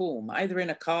 hours home, either in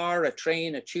a car, a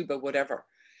train, a tube, or whatever.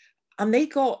 And they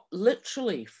got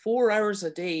literally 4 hours a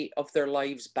day of their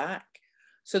lives back,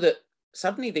 so that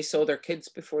suddenly they saw their kids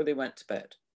before they went to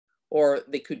bed, or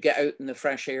they could get out in the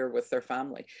fresh air with their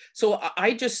family. So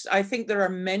I think there are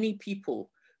many people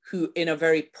who, in a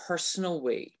very personal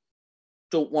way,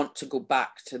 don't want to go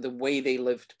back to the way they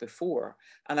lived before.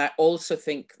 And I also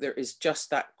think there is just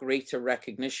that greater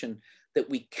recognition that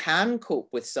we can cope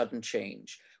with sudden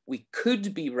change. We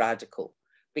could be radical,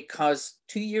 because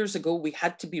 2 years ago we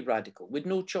had to be radical with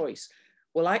no choice.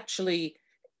 Well, actually,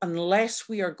 unless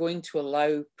we are going to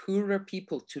allow poorer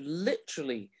people to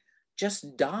literally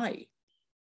just die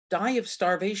of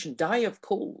starvation, die of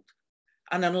cold,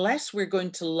 and unless we're going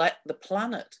to let the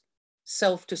planet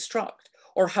self-destruct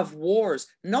or have wars,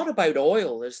 not about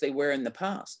oil as they were in the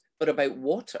past, but about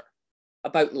water,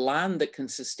 about land that can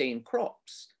sustain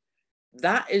crops,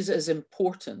 that is as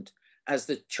important as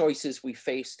the choices we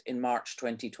faced in March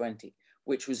 2020,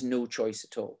 which was no choice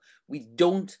at all. We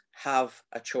don't have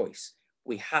a choice.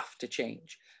 We have to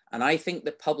change. And I think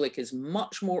the public is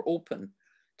much more open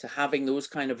to having those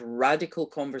kind of radical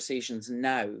conversations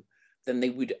now than they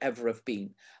would ever have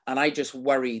been. And I just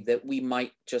worry that we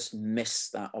might just miss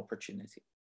that opportunity.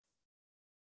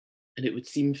 And it would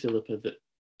seem, Philippa, that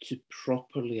to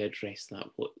properly address that,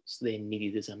 what's then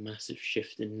needed is a massive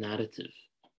shift in narrative.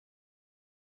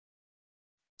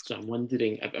 So I'm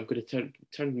wondering, I'm going to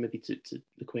turn maybe to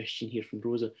the question here from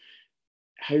Rosa.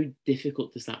 How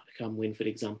difficult does that become when, for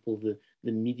example,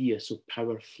 the media so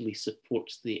powerfully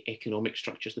supports the economic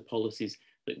structures, the policies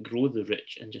that grow the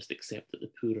rich, and just accept that the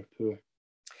poor are poor?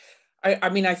 I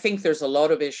mean, I think there's a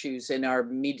lot of issues in our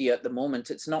media at the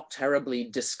moment. It's not terribly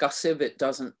discussive. It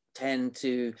doesn't tend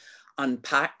to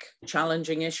unpack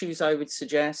challenging issues, I would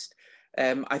suggest.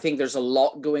 I think there's a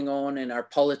lot going on in our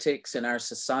politics, in our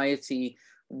society,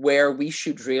 where we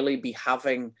should really be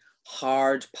having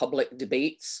hard public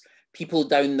debates. People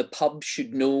down the pub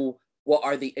should know what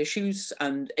are the issues,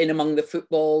 and in among the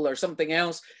football or something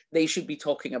else, they should be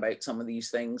talking about some of these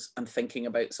things and thinking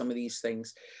about some of these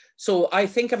things. So I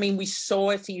think, I mean, we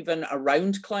saw it even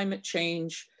around climate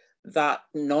change, that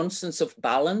nonsense of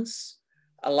balance,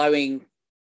 allowing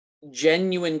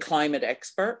genuine climate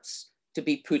experts to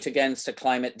be put against a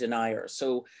climate denier.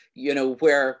 So,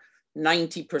 where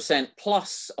 90%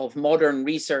 plus of modern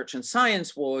research and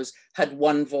science had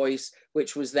one voice,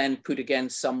 which was then put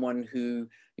against someone who,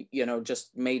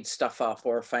 just made stuff up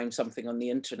or found something on the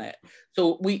internet.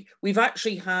 So we've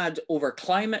actually had over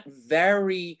climate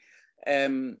very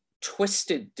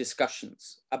twisted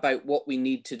discussions about what we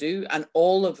need to do. And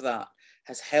all of that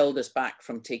has held us back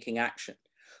from taking action.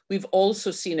 We've also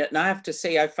seen it, and I have to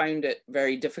say, I found it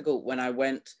very difficult when I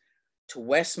went to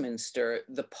Westminster,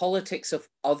 the politics of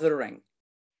othering.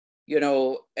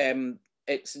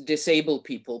 It's disabled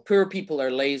people, poor people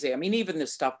are lazy. I mean, even the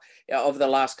stuff of the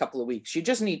last couple of weeks, you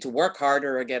just need to work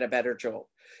harder or get a better job.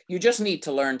 You just need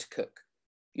to learn to cook.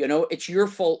 It's your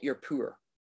fault you're poor.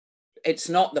 It's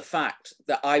not the fact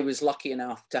that I was lucky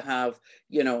enough to have,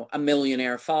 a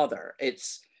millionaire father.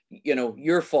 It's,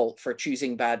 your fault for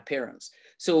choosing bad parents.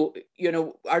 So,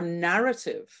 our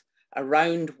narrative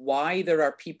around why there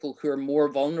are people who are more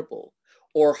vulnerable,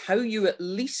 or how you at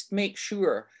least make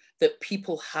sure that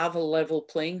people have a level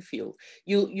playing field.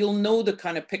 You'll know the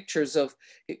kind of pictures of,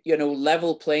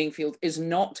 level playing field is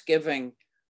not giving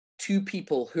two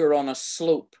people who are on a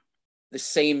slope the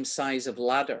same size of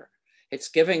ladder. It's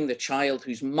giving the child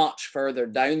who's much further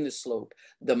down the slope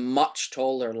the much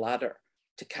taller ladder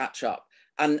to catch up.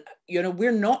 And,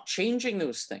 we're not changing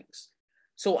those things.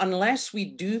 So unless we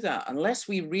do that, unless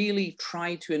we really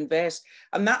try to invest,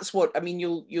 and that's what, I mean,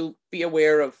 you'll be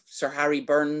aware of Sir Harry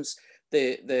Burns,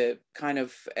 the kind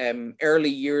of early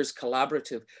years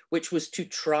collaborative, which was to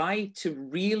try to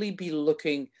really be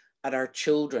looking at our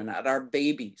children, at our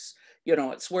babies. You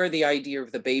know, it's where the idea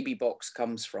of the baby box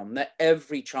comes from, that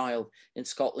every child in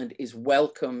Scotland is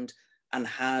welcomed and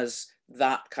has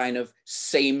that kind of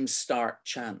same start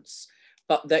chance,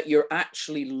 but that you're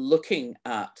actually looking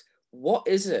at what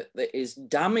is it that is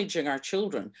damaging our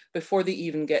children before they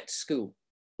even get to school.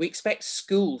 We expect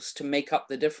schools to make up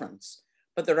the difference,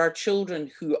 but there are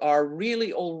children who are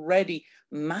really already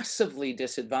massively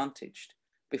disadvantaged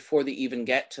before they even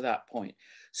get to that point.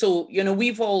 So, you know,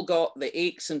 we've all got the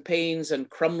aches and pains and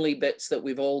crumbly bits that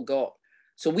we've all got.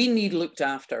 So we need looked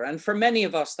after. And for many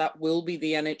of us, that will be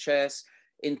the NHS.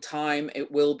 In time, it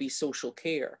will be social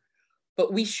care.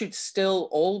 But we should still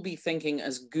all be thinking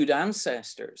as good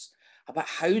ancestors about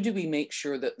how do we make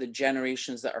sure that the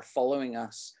generations that are following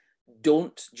us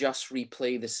don't just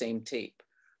replay the same tape,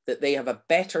 that they have a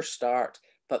better start,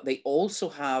 but they also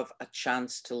have a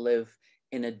chance to live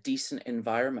in a decent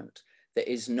environment that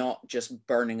is not just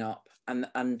burning up.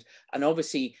 And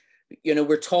obviously, you know,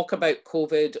 we're talking about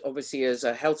COVID, obviously as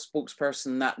a health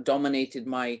spokesperson, that dominated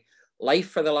my life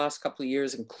for the last couple of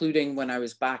years, including when I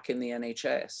was back in the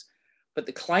NHS. But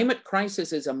the climate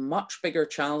crisis is a much bigger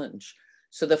challenge.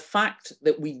 So the fact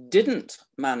that we didn't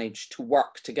manage to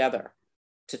work together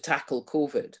to tackle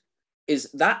COVID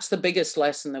that's the biggest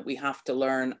lesson that we have to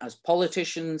learn as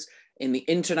politicians, in the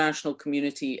international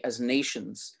community, as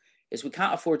nations, is we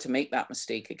can't afford to make that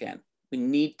mistake again. We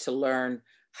need to learn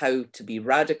how to be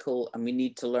radical, and we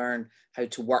need to learn how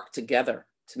to work together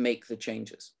to make the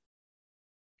changes.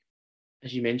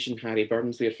 As you mentioned Harry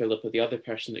Burns there, Philippa, the other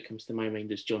person that comes to my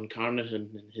mind is John Carnahan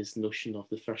and his notion of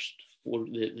the first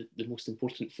the most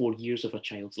important 4 years of a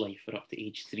child's life are up to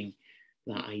age 3.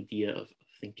 That idea of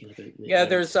thinking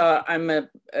about I'm a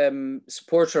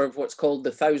supporter of what's called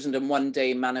the 1001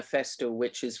 Day Manifesto,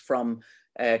 which is from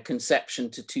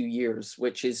conception to 2 years,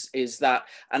 which is that,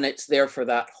 and it's there for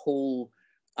that whole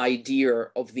idea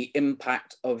of the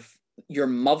impact of your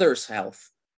mother's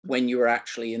health when you were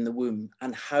actually in the womb,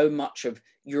 and how much of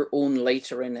your own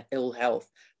later in ill health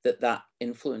that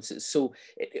influences. So,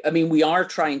 I mean, we are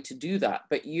trying to do that,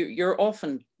 but you're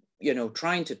often, you know,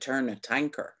 trying to turn a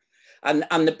tanker.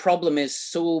 And the problem is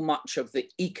so much of the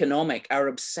economic, our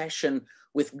obsession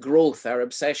with growth, our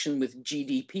obsession with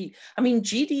GDP. I mean,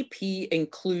 GDP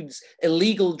includes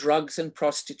illegal drugs and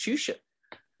prostitution.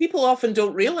 People often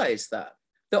don't realize that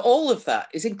all of that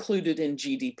is included in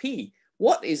GDP.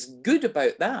 What is good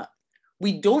about that?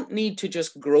 We don't need to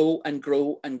just grow and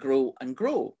grow and grow and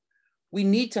grow. We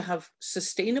need to have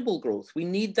sustainable growth. We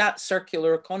need that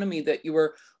circular economy that you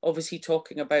were obviously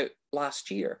talking about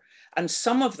last year. And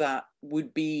some of that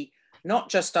would be not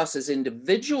just us as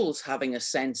individuals having a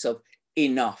sense of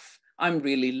enough. I'm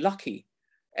really lucky.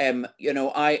 You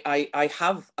know, I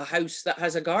have a house that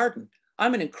has a garden.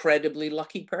 I'm an incredibly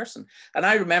lucky person. And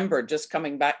I remember just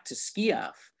coming back to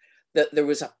Skiaf that there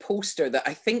was a poster that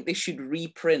I think they should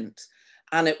reprint.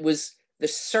 And it was the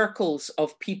circles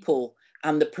of people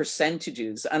and the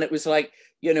percentages. And it was like,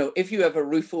 you know, if you have a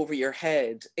roof over your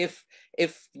head, if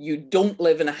you don't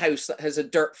live in a house that has a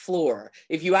dirt floor,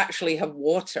 if you actually have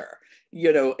water,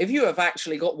 you know, if you have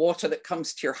actually got water that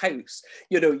comes to your house,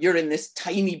 you know, you're in this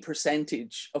tiny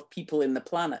percentage of people in the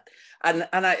planet. And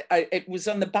it was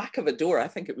on the back of a door. I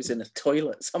think it was in a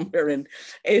toilet somewhere in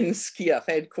Skiaf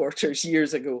headquarters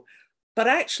years ago. But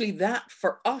actually that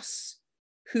for us,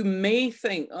 who may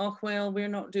think, oh, well, we're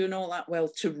not doing all that well,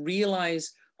 to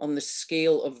realize on the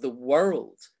scale of the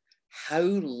world how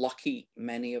lucky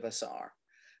many of us are.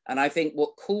 And I think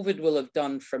what COVID will have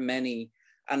done for many,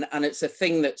 and it's a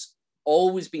thing that's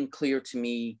always been clear to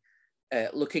me,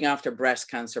 looking after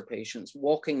breast cancer patients,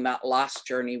 walking that last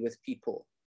journey with people,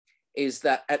 is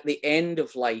that at the end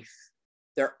of life,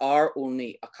 there are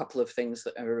only a couple of things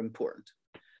that are important.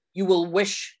 You will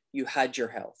wish you had your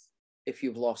health. If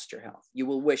you've lost your health, you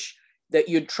will wish that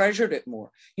you'd treasured it more.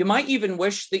 You might even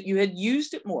wish that you had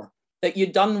used it more, that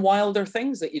you'd done wilder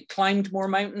things, that you'd climbed more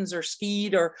mountains or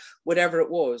skied or whatever it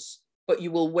was, but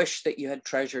you will wish that you had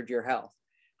treasured your health.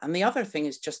 And the other thing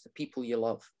is just the people you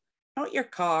love, not your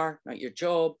car, not your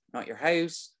job, not your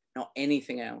house, not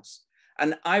anything else.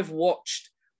 And I've watched,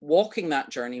 walking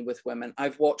that journey with women,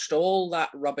 I've watched all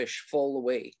that rubbish fall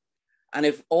away. And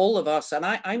if all of us, and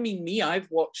I mean me, I've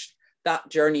watched that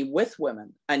journey with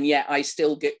women, and yet I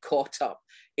still get caught up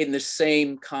in the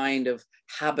same kind of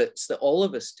habits that all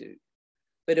of us do.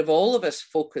 But if all of us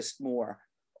focused more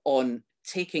on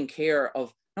taking care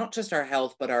of not just our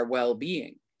health, but our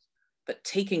well-being, but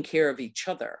taking care of each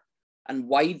other and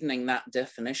widening that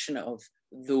definition of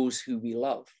those who we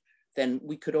love, then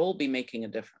we could all be making a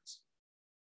difference.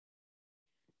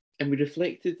 And we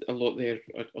reflected a lot there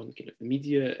on kind of the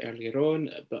media earlier on,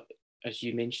 but as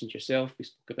you mentioned yourself, we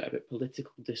spoke a bit about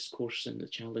political discourse and the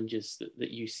challenges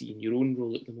that you see in your own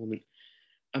role at the moment.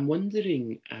 I'm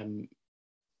wondering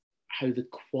how the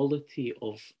quality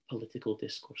of political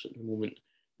discourse at the moment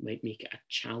might make it a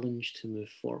challenge to move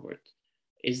forward.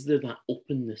 Is there that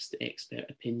openness to expert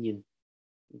opinion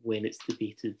when it's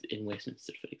debated in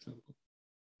Westminster, for example?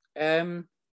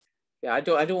 Yeah, I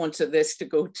don't want this to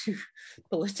go too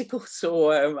political,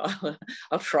 so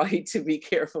I'll try to be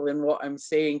careful in what I'm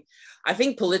saying. I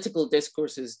think political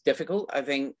discourse is difficult. I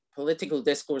think political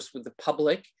discourse with the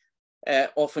public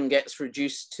often gets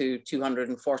reduced to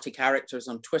 240 characters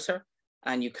on Twitter,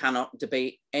 and you cannot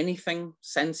debate anything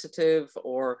sensitive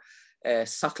or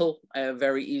subtle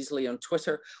very easily on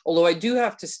Twitter. Although I do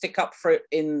have to stick up for it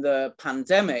in the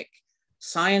pandemic,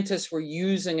 scientists were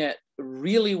using it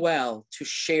really well to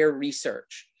share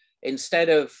research. Instead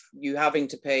of you having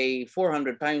to pay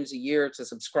 £400 a year to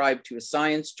subscribe to a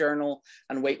science journal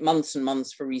and wait months and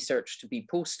months for research to be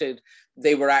posted,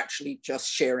 they were actually just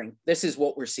sharing. This is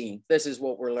what we're seeing. This is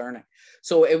what we're learning.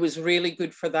 So it was really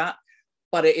good for that.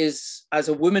 But it is, as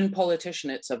a woman politician,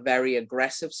 it's a very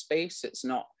aggressive space. It's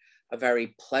not a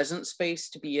very pleasant space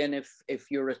to be in if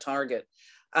you're a target.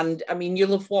 And I mean,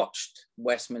 you'll have watched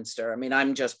Westminster. I mean,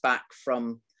 I'm just back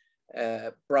from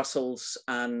Brussels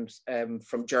and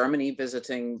from Germany,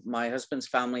 visiting my husband's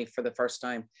family for the first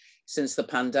time since the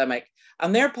pandemic.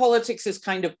 And their politics is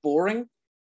kind of boring.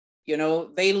 You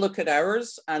know, they look at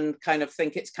ours and kind of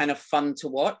think it's kind of fun to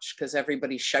watch because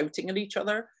everybody's shouting at each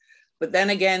other. But then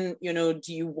again, you know,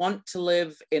 do you want to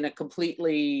live in a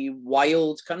completely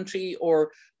wild country,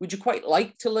 or would you quite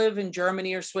like to live in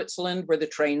Germany or Switzerland where the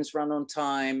trains run on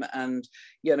time and,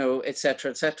 you know, et cetera,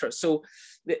 et cetera. So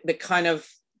the kind of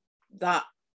that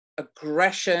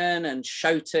aggression and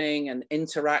shouting and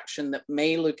interaction that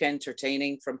may look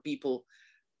entertaining from people,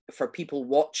 for people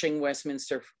watching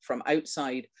Westminster from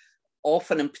outside,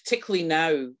 often, and particularly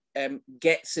now,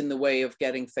 gets in the way of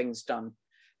getting things done.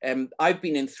 I've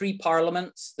been in 3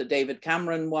 parliaments, the David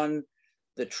Cameron one,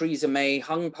 the Theresa May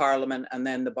hung parliament, and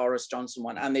then the Boris Johnson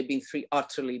one. And they've been 3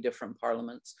 utterly different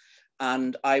parliaments.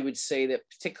 And I would say that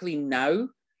particularly now,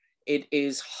 it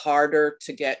is harder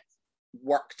to get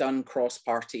work done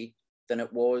cross-party than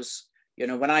it was. You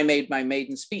know, when I made my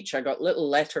maiden speech, I got little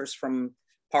letters from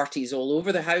parties all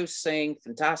over the house saying,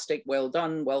 fantastic, well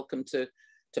done, welcome to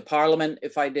Parliament.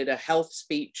 If I did a health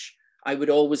speech, I would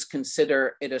always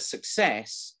consider it a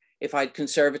success if I had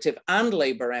Conservative and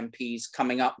Labour MPs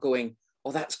coming up going,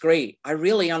 oh, that's great. I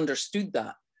really understood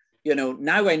that. You know,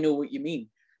 now I know what you mean,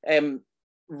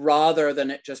 rather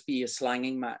than it just be a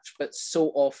slanging match. But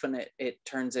so often it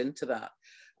turns into that.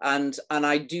 And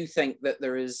I do think that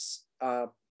there is a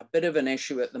bit of an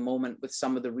issue at the moment with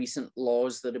some of the recent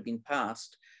laws that have been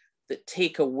passed that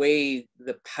take away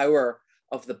the power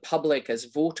of the public as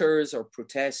voters or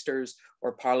protesters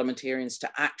or parliamentarians to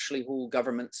actually hold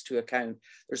governments to account.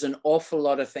 There's an awful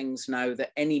lot of things now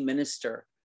that any minister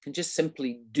can just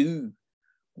simply do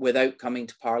without coming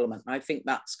to Parliament. And I think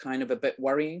that's kind of a bit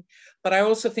worrying. But I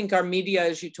also think our media,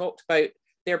 as you talked about,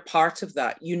 they're part of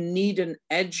that. You need an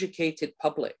educated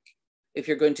public if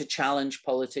you're going to challenge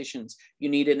politicians. You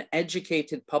need an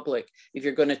educated public if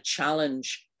you're going to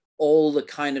challenge all the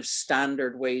kind of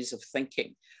standard ways of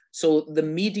thinking. So the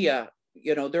media,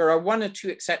 you know, there are 1 or 2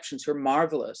 exceptions who are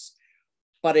marvelous,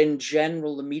 but in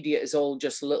general, the media is all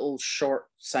just little short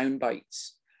sound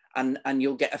bites, and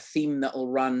you'll get a theme that will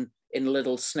run in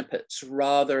little snippets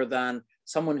rather than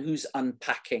someone who's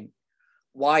unpacking.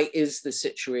 Why is the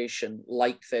situation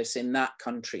like this in that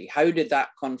country? How did that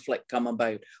conflict come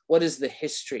about? What is the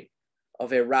history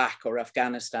of Iraq or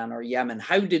Afghanistan or Yemen?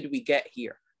 How did we get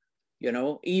here? You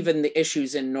know, even the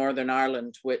issues in Northern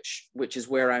Ireland, which is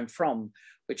where I'm from,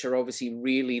 which are obviously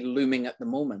really looming at the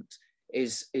moment,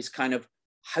 is kind of,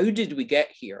 how did we get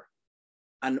here?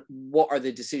 And what are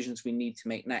the decisions we need to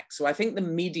make next? So I think the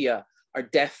media are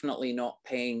definitely not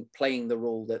playing the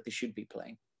role that they should be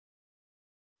playing.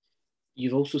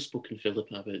 You've also spoken,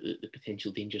 Philippa, about the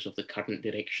potential dangers of the current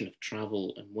direction of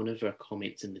travel, and one of our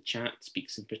comments in the chat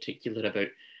speaks in particular about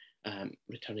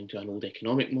returning to an old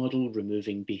economic model,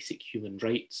 removing basic human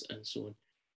rights, and so on.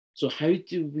 So how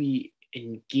do we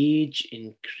engage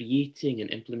in creating and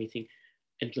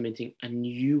implementing a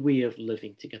new way of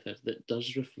living together that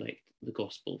does reflect the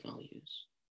gospel values?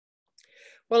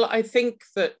 Well, I think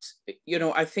that, you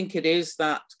know, I think it is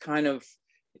that kind of,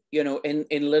 you know, in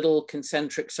little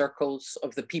concentric circles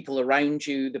of the people around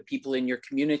you, the people in your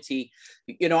community.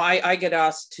 You know, I get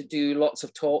asked to do lots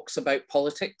of talks about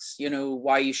politics, you know,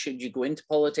 why should you go into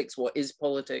politics? What is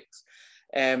politics?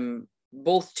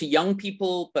 Both to young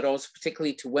people, but also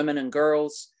particularly to women and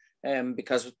girls.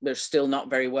 because they're still not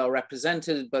very well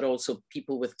represented, but also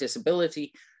people with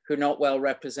disability who are not well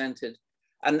represented.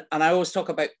 And I always talk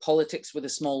about politics with a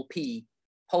small p.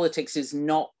 Politics is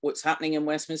not what's happening in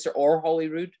Westminster or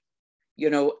Holyrood. You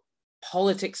know,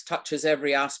 politics touches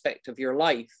every aspect of your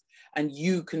life, and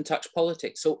you can touch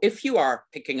politics. So if you are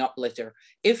picking up litter,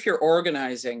 if you're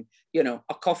organizing, you know,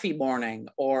 a coffee morning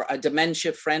or a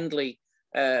dementia-friendly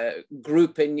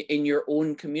group in your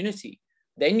own community,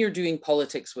 then you're doing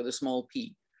politics with a small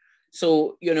p.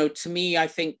 So, you know, to me, I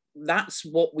think that's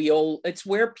what it's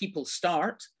where people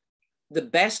start. The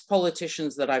best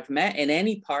politicians that I've met in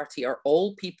any party are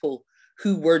all people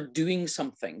who were doing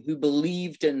something, who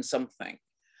believed in something,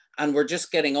 and were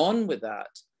just getting on with that.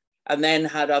 And then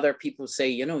had other people say,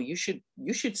 you know, you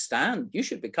should stand, you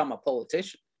should become a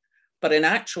politician. But in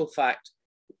actual fact,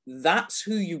 that's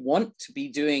who you want to be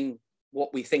doing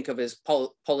what we think of as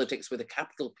politics with a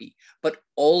capital P. But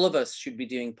all of us should be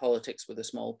doing politics with a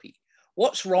small p.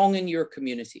 What's wrong in your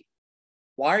community?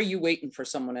 Why are you waiting for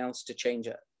someone else to change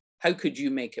it? How could you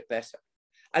make it better?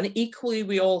 And equally,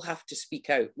 we all have to speak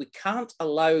out. We can't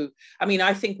allow, I mean,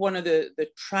 I think one of the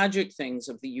tragic things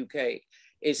of the UK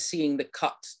is seeing the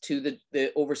cut to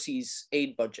the overseas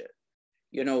aid budget.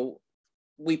 You know,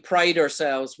 we pride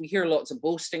ourselves, we hear lots of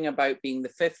boasting about being the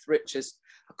 5th richest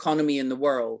economy in the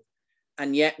world.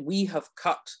 And yet we have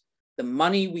cut the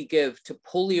money we give to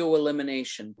polio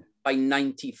elimination by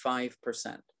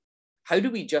 95%. How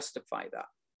do we justify that?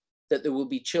 That there will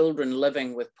be children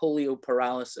living with polio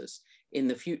paralysis in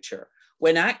the future,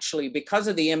 when actually, because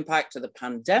of the impact of the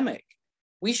pandemic,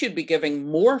 we should be giving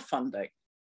more funding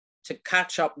to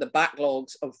catch up the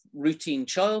backlogs of routine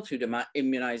childhood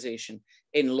immunization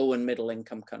in low and middle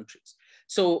income countries.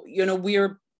 So, you know,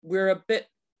 we're a bit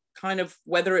kind of,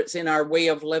 whether it's in our way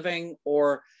of living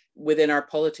or within our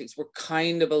politics, we're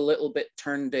kind of a little bit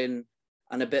turned in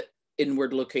and a bit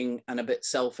inward looking and a bit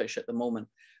selfish at the moment.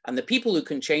 And the people who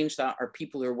can change that are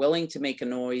people who are willing to make a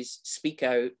noise, speak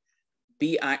out,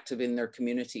 be active in their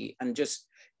community. And just,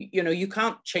 you know, you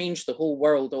can't change the whole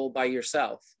world all by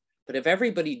yourself. But if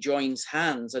everybody joins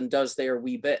hands and does their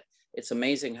wee bit, it's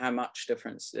amazing how much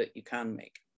difference that you can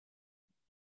make.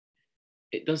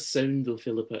 It does sound, though,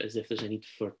 Philippa, as if there's a need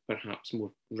for perhaps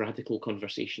more radical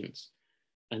conversations.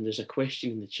 And there's a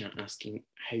question in the chat asking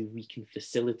how we can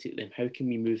facilitate them. How can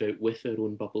we move out with our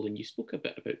own bubble? And you spoke a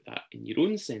bit about that in your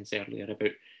own sense earlier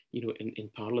about, you know, in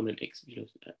Parliament, you know,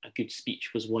 a good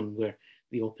speech was one where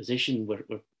the opposition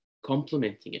were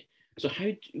complimenting it. So how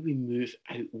do we move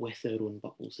out with our own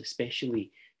bubbles,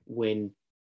 especially when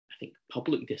I think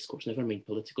public discourse, never mind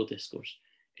political discourse,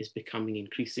 is becoming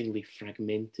increasingly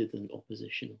fragmented and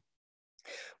oppositional?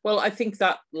 Well, I think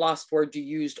that last word you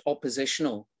used,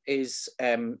 oppositional, is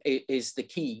the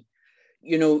key.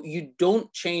 You know, you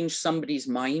don't change somebody's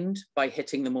mind by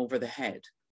hitting them over the head.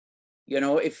 You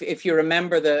know, if you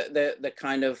remember the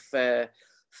kind of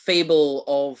fable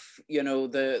of, you know,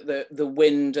 the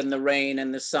wind and the rain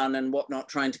and the sun and whatnot,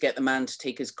 trying to get the man to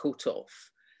take his coat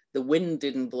off. The wind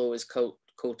didn't blow his coat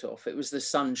off. It was the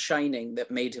sun shining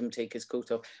that made him take his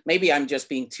coat off. Maybe I'm just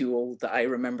being too old that I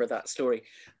remember that story.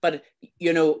 But,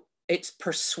 you know, it's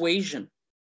persuasion.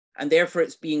 And therefore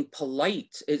it's being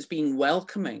polite, it's being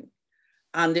welcoming,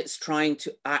 and it's trying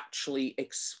to actually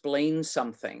explain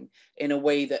something in a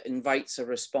way that invites a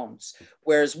response.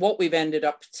 Whereas what we've ended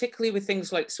up, particularly with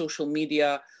things like social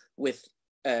media, with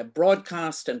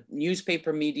broadcast and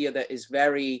newspaper media that is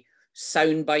very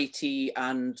soundbitey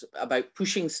and about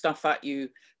pushing stuff at you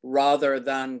rather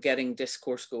than getting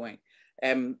discourse going.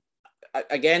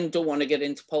 Again, don't want to get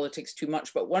into politics too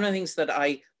much, but one of the things that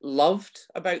I loved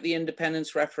about the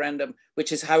independence referendum,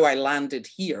 which is how I landed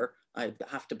here, I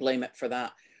have to blame it for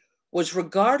that, was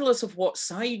regardless of what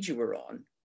side you were on,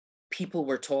 people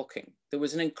were talking. There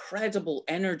was an incredible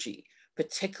energy,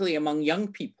 particularly among young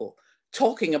people,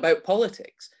 talking about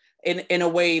politics in a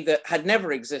way that had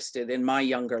never existed in my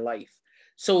younger life.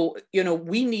 So, you know,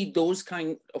 we need those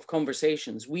kind of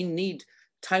conversations. We need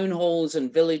town halls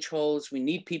and village halls. We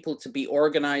need people to be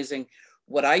organizing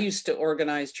what I used to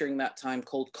organize during that time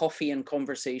called coffee and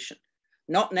conversation.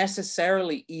 Not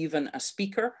necessarily even a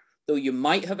speaker, though you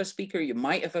might have a speaker, you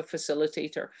might have a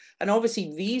facilitator. And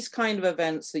obviously these kind of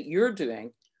events that you're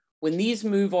doing, when these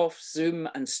move off Zoom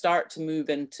and start to move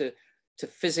into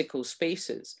physical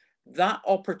spaces, that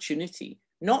opportunity,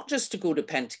 not just to go to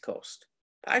Pentecost,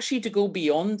 but actually to go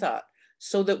beyond that,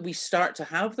 so that we start to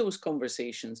have those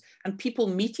conversations and people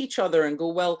meet each other and go,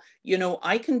 well, you know,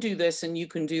 I can do this and you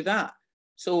can do that.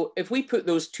 So if we put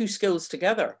those two skills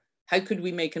together, how could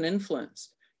we make an influence?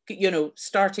 You know,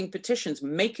 starting petitions,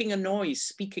 making a noise,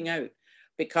 speaking out,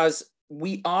 because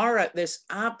we are at this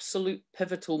absolute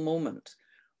pivotal moment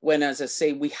when, as I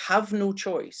say, we have no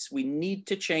choice. We need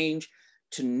to change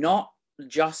to not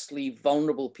just leave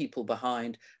vulnerable people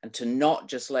behind and to not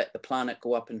just let the planet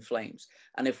go up in flames.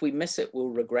 And if we miss it, we'll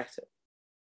regret it.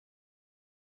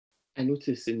 I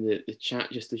noticed in the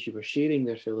chat, just as you were sharing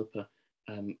there, Philippa,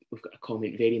 we've got a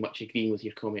comment very much agreeing with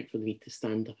your comment for the need to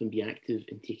stand up and be active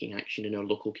in taking action in our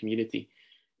local community.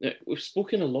 Now, we've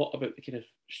spoken a lot about the kind of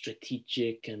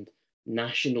strategic and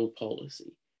national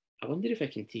policy. I wonder if I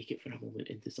can take it for a moment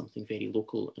into something very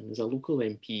local. And as a local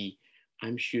MP,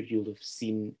 I'm sure you'll have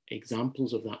seen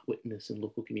examples of that witness in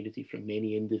local community from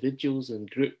many individuals and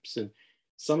groups, and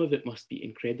some of it must be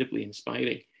incredibly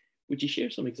inspiring. Would you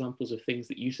share some examples of things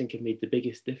that you think have made the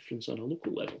biggest difference on a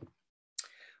local level?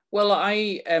 Well,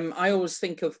 I always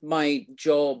think of my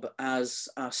job as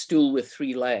a stool with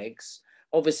three legs.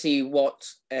 Obviously, what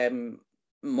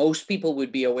most people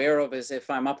would be aware of is if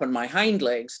I'm up on my hind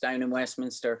legs down in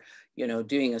Westminster, you know,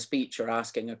 doing a speech or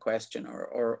asking a question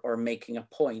or making a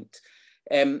point.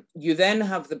 You then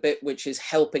have the bit which is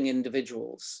helping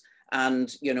individuals.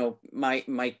 And, you know,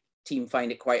 my team find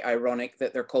it quite ironic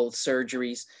that they're called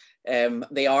surgeries.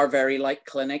 They are very like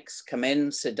clinics. Come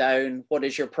in, sit down. What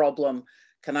is your problem?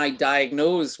 Can I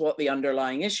diagnose what the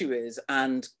underlying issue is?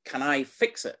 And can I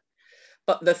fix it?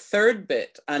 But the third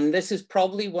bit, and this is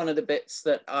probably one of the bits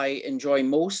that I enjoy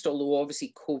most, although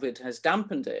obviously COVID has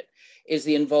dampened it, is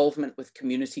the involvement with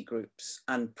community groups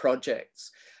and projects.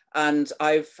 And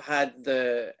I've had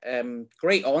the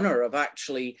great honor of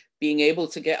actually being able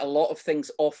to get a lot of things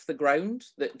off the ground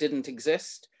that didn't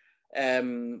exist.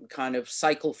 Kind of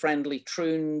cycle-friendly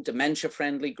Troon,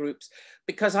 dementia-friendly groups,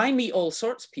 because I meet all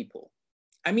sorts of people.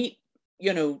 I meet,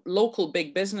 you know, local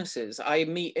big businesses. I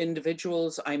meet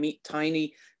individuals. I meet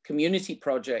tiny community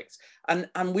projects. And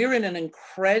we're in an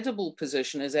incredible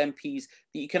position as MPs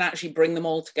that you can actually bring them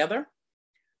all together.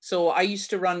 So I used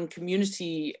to run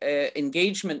community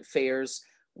engagement fairs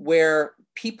where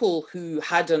people who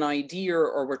had an idea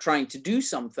or were trying to do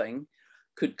something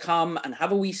could come and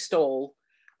have a wee stall.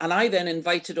 And I then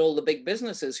invited all the big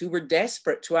businesses who were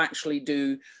desperate to actually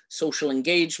do social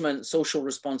engagement, social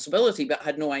responsibility, but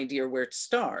had no idea where to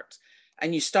start.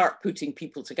 And you start putting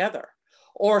people together.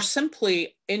 Or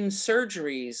simply in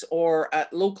surgeries or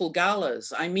at local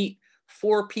galas, I meet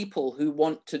 4 people who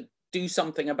want to do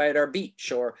something about our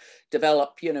beach or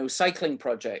develop, you know, cycling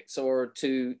projects or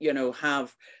to, you know,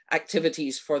 have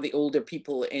activities for the older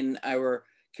people in our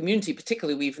community.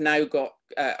 Particularly, we've now got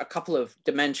a couple of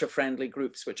dementia-friendly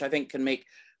groups, which I think can make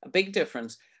a big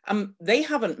difference. They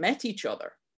haven't met each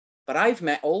other, but I've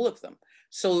met all of them.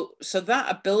 So that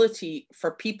ability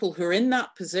for people who are in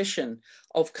that position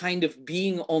of kind of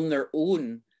being on their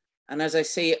own, and as I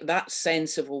say, that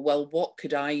sense of, well, what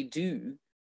could I do?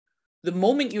 The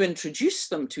moment you introduce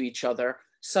them to each other,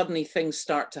 suddenly things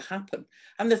start to happen.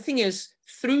 And the thing is,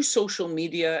 through social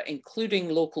media, including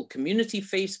local community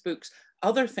Facebooks,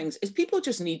 other things, is people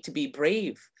just need to be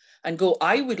brave and go,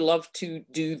 I would love to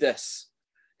do this.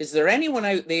 Is there anyone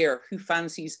out there who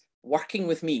fancies working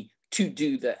with me to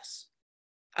do this?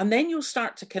 And then you'll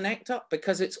start to connect up,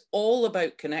 because it's all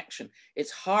about connection. It's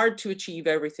hard to achieve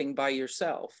everything by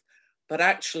yourself, but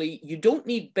actually you don't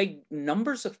need big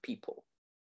numbers of people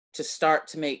to start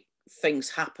to make things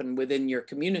happen within your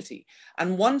community.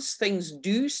 And once things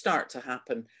do start to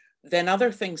happen, then other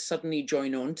things suddenly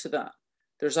join on to that.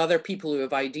 There's other people who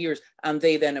have ideas and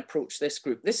they then approach this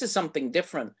group. This is something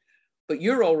different, but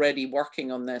you're already working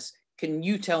on this. Can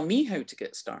you tell me how to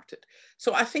get started?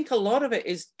 So I think a lot of it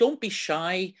is, don't be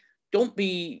shy. Don't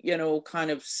be, you know,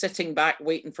 kind of sitting back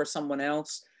waiting for someone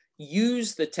else.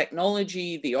 Use the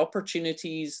technology, the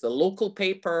opportunities, the local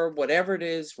paper, whatever it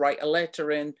is, write a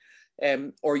letter in,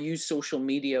 or use social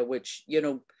media, which, you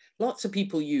know, lots of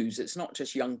people use. It's not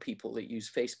just young people that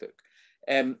use Facebook,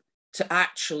 to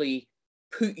actually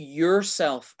put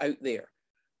yourself out there,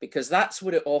 because that's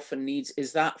what it often needs,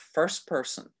 is that first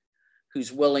person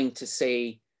who's willing to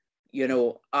say, you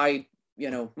know,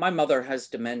 my mother has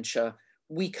dementia.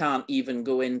 We can't even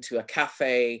go into a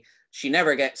cafe. She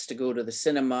never gets to go to the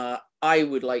cinema. I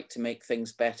would like to make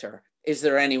things better. Is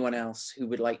there anyone else who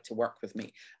would like to work with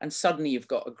me? And suddenly you've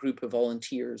got a group of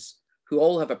volunteers who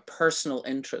all have a personal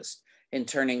interest in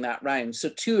turning that round. So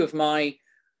 2 of my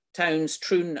towns,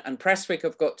 Troon and Prestwick,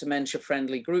 have got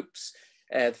dementia-friendly groups.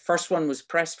 The first one was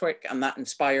Prestwick, and that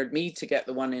inspired me to get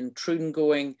the one in Troon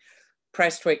going.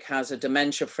 Prestwick has a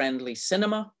dementia-friendly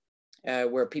cinema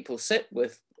where people sit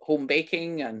with home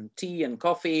baking and tea and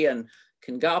coffee and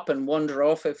can go up and wander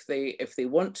off if they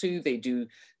want to. They do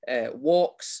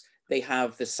walks. They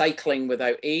have the cycling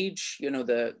without age, you know,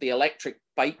 the electric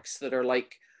bikes that are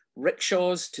like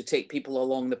rickshaws to take people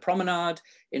along the promenade.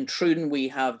 In Troon, we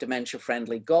have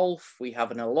dementia-friendly golf, we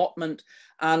have an allotment,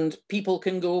 and people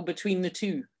can go between the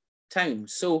two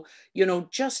towns. So, you know,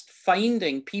 just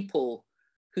finding people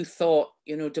who thought,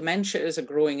 you know, dementia is a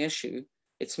growing issue.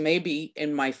 It's maybe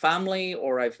in my family,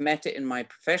 or I've met it in my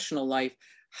professional life.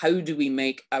 How do we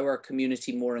make our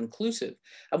community more inclusive?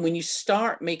 And when you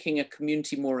start making a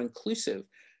community more inclusive,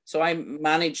 so I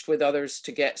managed with others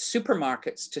to get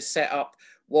supermarkets to set up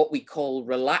what we call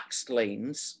relaxed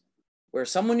lanes, where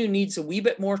someone who needs a wee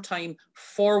bit more time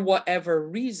for whatever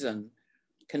reason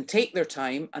can take their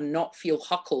time and not feel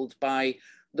huckled by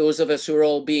those of us who are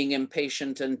all being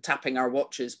impatient and tapping our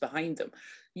watches behind them.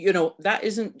 You know, that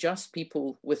isn't just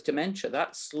people with dementia,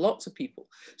 that's lots of people.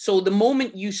 So the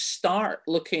moment you start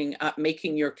looking at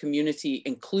making your community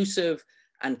inclusive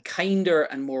and kinder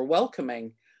and more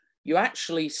welcoming, you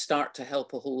actually start to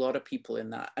help a whole lot of people in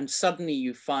that. And suddenly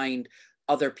you find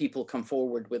other people come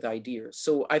forward with ideas.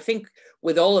 So I think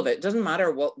with all of it, doesn't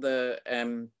matter what the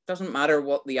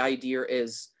idea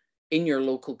is in your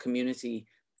local community,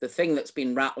 the thing that's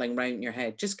been rattling around in your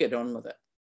head, just get on with it.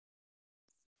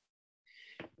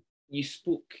 You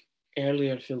spoke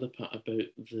earlier, Philippa, about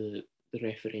the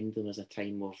referendum as a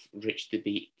time of rich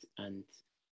debate and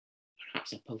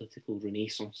perhaps a political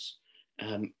renaissance.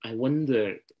 I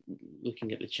wonder,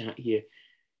 looking at the chat here,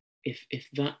 if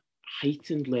that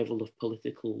heightened level of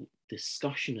political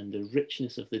discussion and the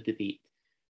richness of the debate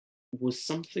was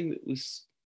something that was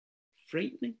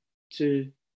frightening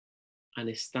to an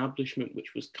establishment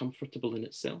which was comfortable in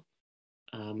itself.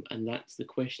 And that's the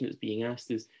question that's being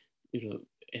asked is, you know,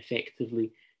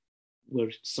 effectively, where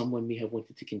someone may have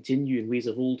wanted to continue in ways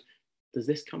of old, does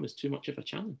this come as too much of a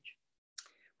challenge?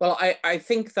 Well, I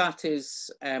think that is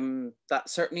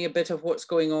that's certainly a bit of what's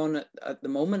going on at the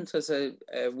moment. As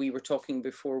we were talking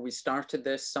before we started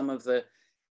this, some of the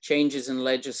changes in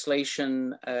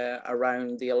legislation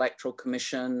around the Electoral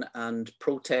Commission and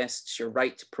protests, your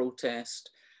right to protest,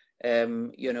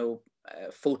 you know,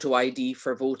 photo ID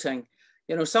for voting.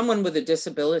 You know, someone with a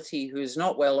disability who is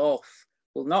not well off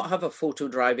will not have a photo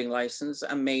driving license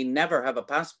and may never have a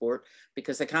passport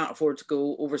because they can't afford to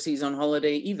go overseas on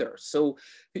holiday either. So,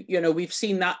 you know, we've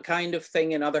seen that kind of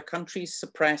thing in other countries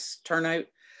suppress turnout.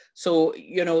 So,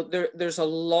 you know, there's a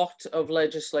lot of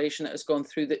legislation that has gone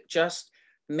through that just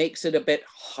makes it a bit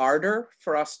harder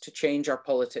for us to change our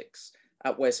politics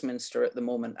at Westminster at the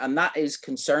moment. And that is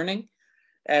concerning.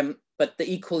 But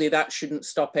equally, that shouldn't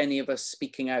stop any of us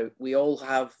speaking out. We all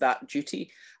have that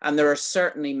duty. And there are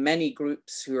certainly many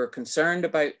groups who are concerned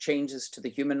about changes to the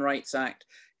Human Rights Act,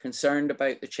 concerned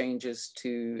about the changes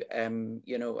to,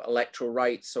 you know, electoral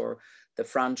rights or the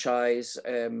franchise,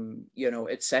 you know,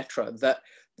 etc.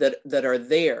 that are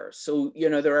there. So, you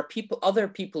know, there are other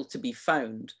people to be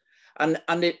found.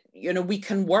 And it, you know, we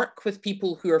can work with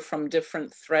people who are from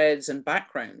different threads and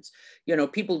backgrounds. You know,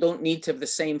 people don't need to have the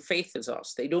same faith as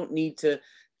us. They don't need to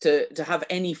have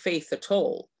any faith at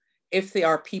all. If they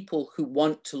are people who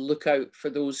want to look out for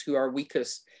those who are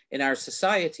weakest in our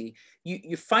society,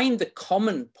 you find the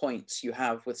common points you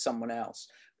have with someone else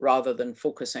rather than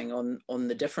focusing on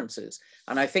the differences.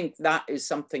 And I think that is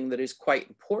something that is quite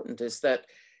important, is that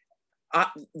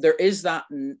there is that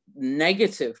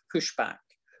negative pushback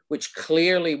which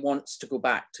clearly wants to go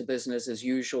back to business as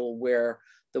usual, where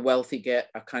the wealthy get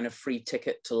a kind of free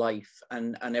ticket to life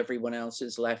and everyone else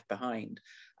is left behind.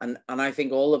 And I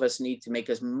think all of us need to make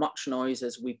as much noise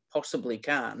as we possibly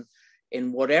can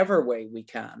in whatever way we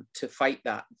can to fight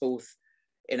that, both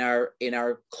in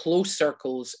our close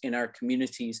circles, in our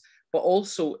communities, but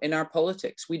also in our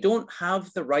politics. We don't have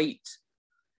the right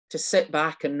to sit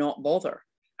back and not bother.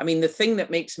 I mean, the thing that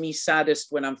makes me saddest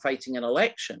when I'm fighting an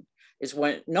election is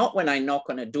not when I knock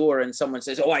on a door and someone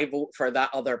says, oh, I vote for that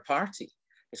other party.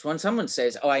 It's when someone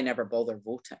says, oh, I never bother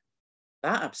voting.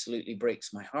 That absolutely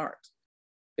breaks my heart.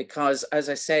 Because as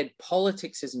I said,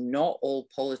 politics is not all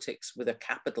politics with a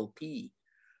capital P,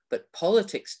 but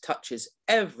politics touches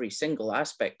every single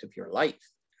aspect of your life.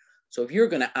 So if you're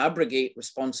going to abrogate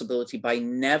responsibility by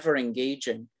never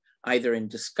engaging either in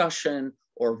discussion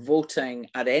or voting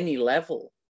at any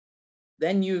level,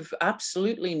 then you've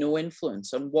absolutely no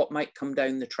influence on what might come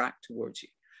down the track towards you.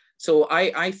 So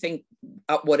I think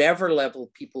at whatever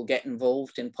level people get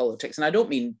involved in politics, and I don't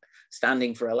mean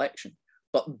standing for election,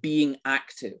 but being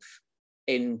active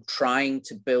in trying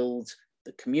to build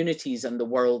the communities and the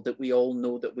world that we all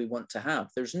know that we want to have.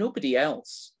 There's nobody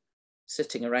else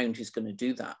sitting around who's going to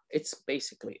do that. It's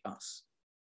basically us.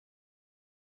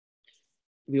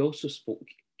 We also spoke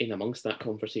in amongst that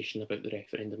conversation about the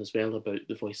referendum as well, about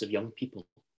the voice of young people.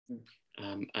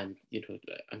 And, you know,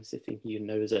 I'm sitting here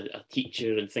now as a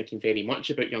teacher and thinking very much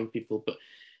about young people, but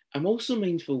I'm also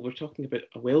mindful we're talking about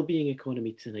a well-being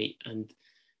economy tonight, and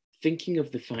thinking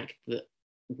of the fact that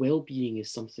well-being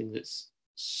is something that's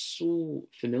so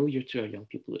familiar to our young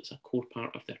people. It's a core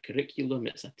part of their curriculum.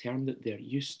 It's a term that they're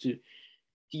used to.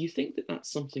 Do you think that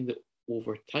that's something that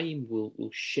over time will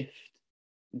shift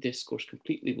discourse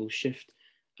completely, will shift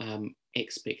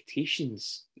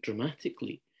expectations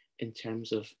dramatically in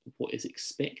terms of what is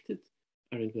expected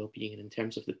around well-being, and in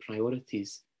terms of the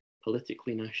priorities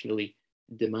politically, nationally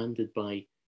demanded by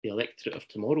the electorate of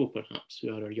tomorrow, perhaps,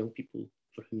 who are our young people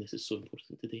for whom this is so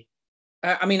important today?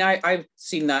 I mean, I've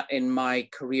seen that in my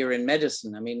career in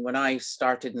medicine. I mean, when I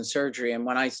started in surgery,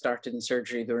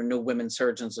 there were no women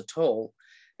surgeons at all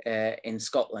in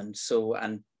Scotland,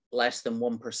 and less than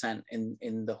 1%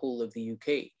 in the whole of the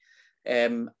UK.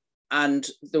 And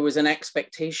there was an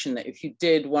expectation that if you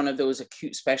did one of those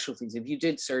acute specialties, if you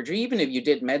did surgery, even if you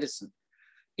did medicine,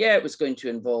 yeah, it was going to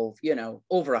involve, you know,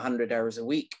 over 100 hours a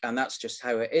week. And that's just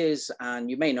how it is. And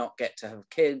you may not get to have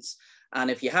kids.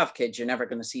 And if you have kids, you're never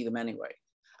going to see them anyway.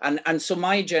 And so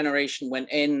my generation went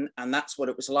in, and that's what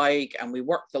it was like. And we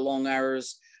worked the long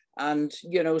hours. And,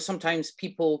 you know, sometimes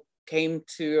people came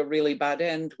to a really bad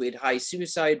end. We had high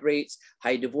suicide rates,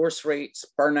 high divorce rates,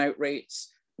 burnout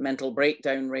rates, mental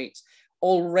breakdown rates.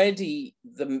 Already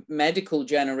the medical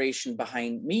generation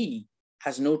behind me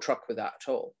has no truck with that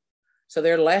at all. So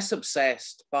they're less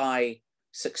obsessed by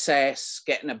success,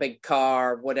 getting a big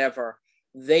car, whatever.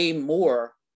 They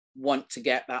more want to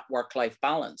get that work-life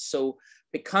balance. So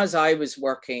because I was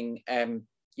working,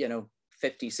 you know,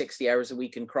 50, 60 hours a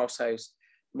week in Crosshouse,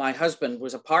 my husband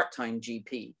was a part-time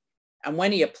GP. And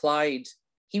when he applied,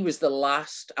 he was the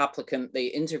last applicant they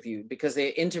interviewed, because they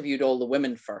interviewed all the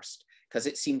women first, because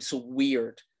it seemed so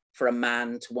weird for a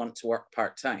man to want to work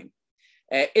part-time.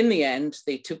 In the end,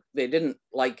 they didn't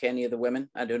like any of the women.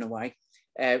 I don't know why.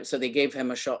 So they gave him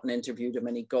a shot and interviewed him,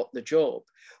 and he got the job.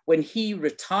 When he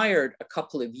retired a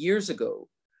couple of years ago,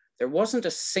 there wasn't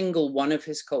a single one of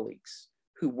his colleagues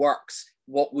who works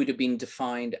what would have been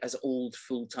defined as old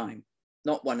full-time.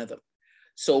 Not one of them.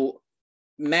 So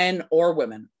men or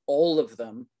women, all of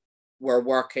them were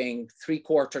working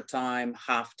 3/4 time,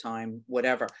 half time,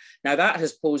 whatever. Now that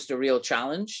has posed a real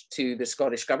challenge to the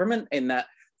Scottish government, in that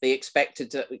they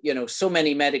expected to, you know, so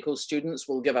many medical students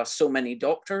will give us so many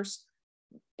doctors,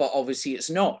 but obviously it's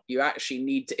not. You actually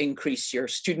need to increase your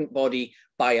student body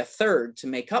by 1/3 to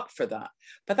make up for that.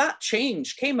 But that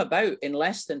change came about in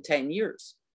less than 10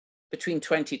 years, between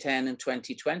 2010 and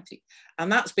 2020.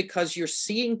 And that's because you're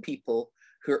seeing people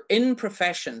who are in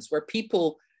professions where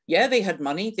people, yeah, they had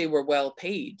money, they were well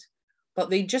paid, but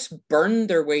they just burned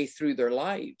their way through their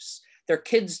lives. Their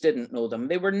kids didn't know them.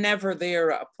 They were never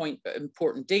there at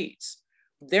important dates.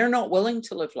 They're not willing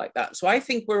to live like that. So I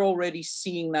think we're already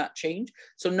seeing that change.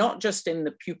 So not just in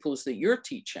the pupils that you're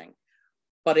teaching,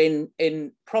 but in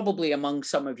probably among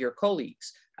some of your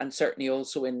colleagues, and certainly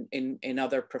also in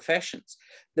other professions.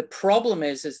 The problem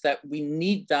is that we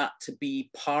need that to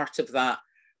be part of that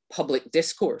public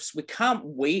discourse. We can't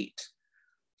wait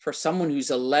for someone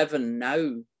who's 11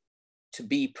 now to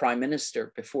be prime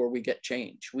minister before we get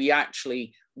change. We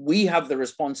have the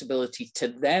responsibility to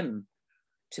them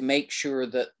to make sure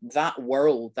that that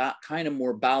world, that kind of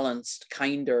more balanced,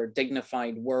 kinder,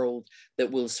 dignified world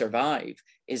that will survive,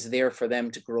 is there for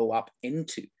them to grow up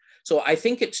into. So I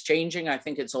think it's changing. I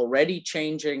think it's already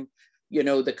changing, you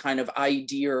know, the kind of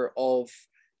idea of,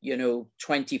 you know,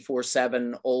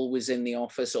 24/7, always in the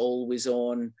office, always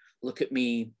on, look at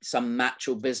me, some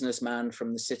macho businessman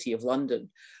from the City of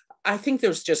London. I think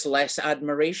there's just less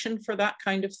admiration for that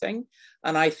kind of thing.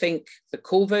 And I think the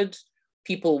COVID,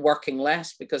 people working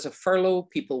less because of furlough,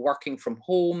 people working from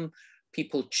home,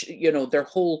 people, you know, their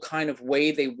whole kind of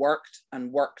way they worked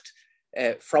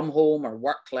from home or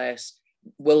worked less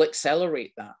will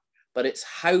accelerate that. But it's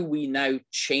how we now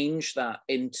change that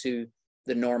into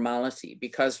the normality,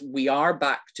 because we are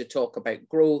back to talk about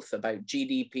growth, about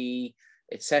GDP,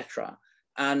 etc.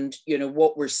 And, you know,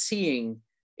 what we're seeing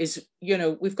is, you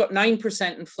know, we've got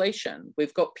 9% inflation.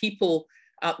 We've got people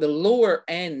at the lower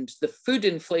end, the food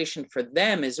inflation for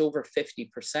them is over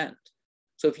 50%.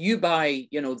 So if you buy,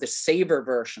 you know, the saver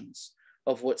versions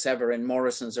of whatever in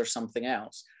Morrison's or something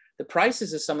else, the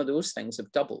prices of some of those things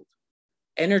have doubled.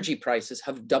 Energy prices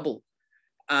have doubled.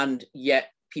 And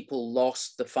yet people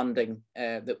lost the funding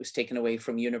that was taken away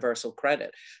from universal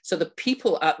credit. So the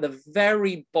people at the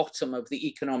very bottom of the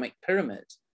economic pyramid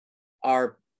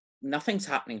nothing's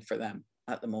happening for them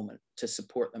at the moment to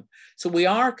support them. So we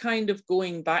are kind of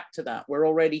going back to that. We're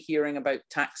already hearing about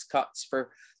tax cuts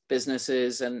for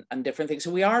businesses and different things.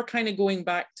 So we are kind of going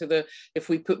back to if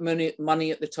we put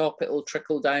money at the top, it'll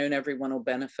trickle down, everyone will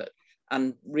benefit.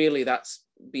 And really that's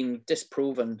been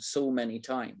disproven so many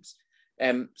times.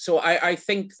 So I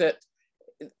think that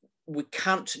we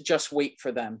can't just wait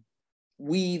for them.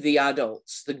 We, the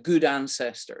adults, the good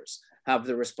ancestors, have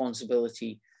the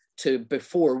responsibility to,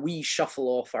 before we shuffle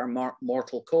off our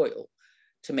mortal coil,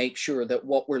 to make sure that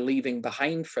what we're leaving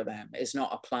behind for them is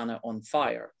not a planet on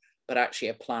fire, but actually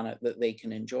a planet that they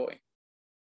can enjoy.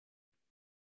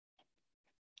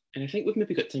 And I think we've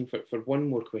maybe got time for one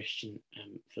more question,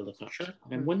 Philippa. Sure.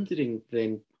 I'm wondering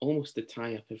then, almost to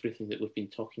tie up everything that we've been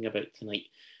talking about tonight,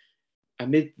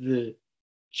 amid the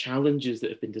challenges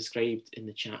that have been described in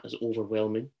the chat as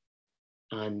overwhelming,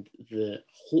 and the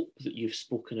hope that you've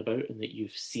spoken about and that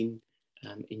you've seen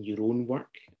in your own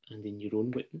work and in your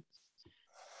own witness,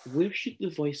 where should the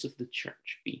voice of the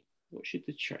church be? What should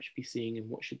the church be saying, and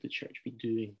what should the church be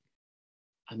doing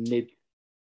amid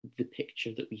the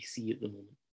picture that we see at the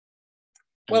moment?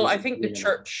 Well, I think the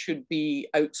church should be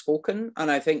outspoken,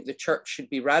 and I think the church should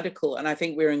be radical. And I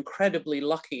think we're incredibly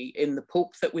lucky in the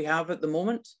Pope that we have at the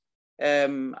moment.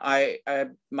 My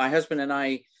husband and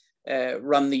I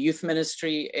run the youth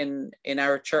ministry in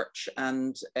our church,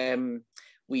 and I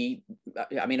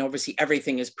mean, obviously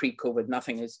everything is pre-COVID,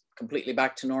 nothing is completely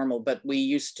back to normal, but we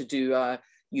used to do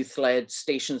youth-led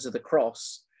Stations of the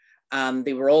Cross, and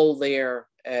they were all there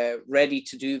ready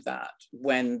to do that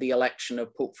when the election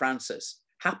of Pope Francis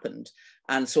happened.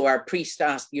 And so our priest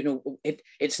asked, you know,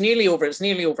 it's nearly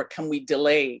over, can we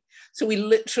delay? So we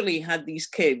literally had these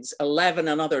kids, 11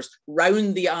 and others,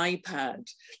 round the iPad,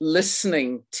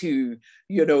 listening to,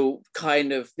 you know,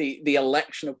 kind of the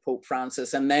election of Pope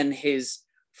Francis and then his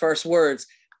first words.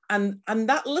 And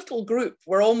that little group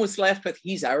were almost left with,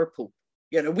 he's our Pope.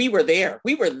 You know, we were there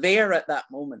at that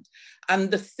moment.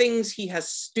 And the things he has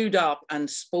stood up and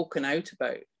spoken out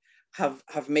about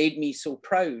have made me so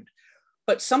proud.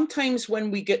 But sometimes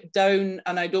when we get down,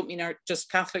 and I don't mean our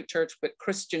just Catholic Church, but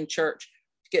Christian Church,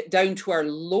 get down to our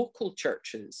local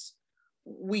churches,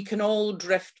 we can all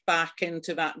drift back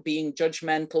into that being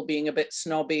judgmental, being a bit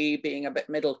snobby, being a bit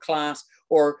middle class,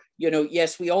 or, you know,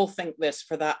 yes, we all think this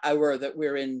for that hour that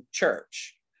we're in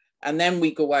church. And then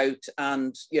we go out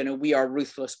and, you know, we are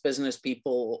ruthless business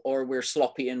people, or we're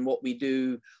sloppy in what we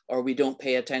do, or we don't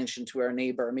pay attention to our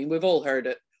neighbor. I mean, we've all heard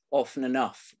it often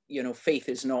enough. You know, faith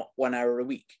is not 1 hour a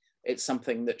week. It's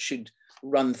something that should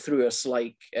run through us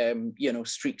like, you know,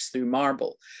 streaks through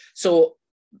marble. So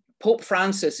Pope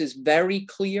Francis is very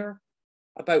clear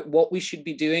about what we should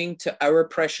be doing to our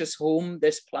precious home,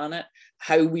 this planet,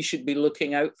 how we should be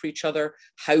looking out for each other,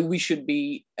 how we should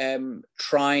be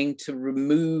trying to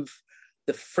remove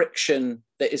the friction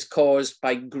that is caused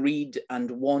by greed and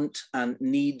want and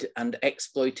need and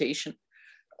exploitation.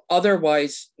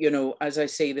 Otherwise, you know, as I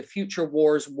say, the future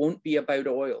wars won't be about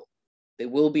oil. They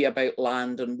will be about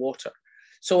land and water.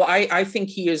 So I think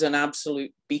he is an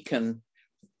absolute beacon,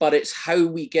 but it's how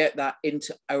we get that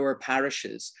into our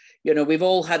parishes. You know, we've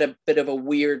all had a bit of a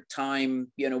weird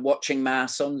time, you know, watching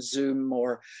Mass on Zoom,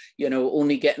 or, you know,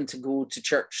 only getting to go to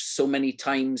church so many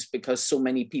times because so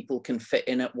many people can fit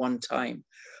in at one time.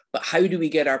 But how do we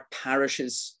get our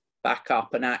parishes back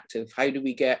up and active? How do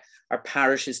we get our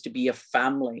parishes to be a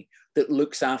family that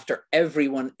looks after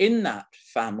everyone in that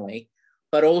family,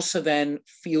 but also then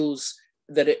feels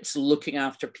that it's looking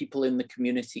after people in the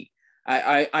community?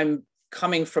 I'm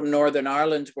coming from Northern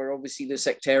Ireland, where obviously the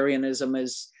sectarianism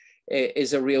is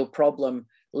a real problem.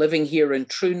 Living here in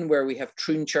Troon, where we have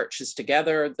Troon churches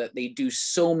together, that they do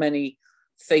so many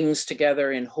things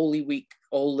together. In Holy Week,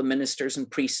 all the ministers and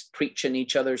priests preach in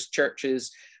each other's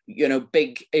churches. You know,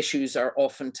 big issues are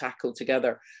often tackled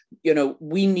together. You know,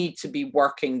 we need to be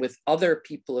working with other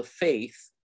people of faith,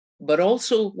 but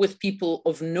also with people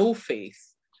of no faith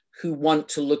who want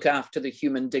to look after the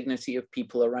human dignity of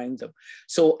people around them.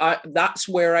 So that's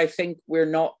where I think we're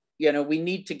not, you know, we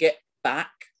need to get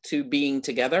back to being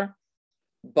together,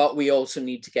 but we also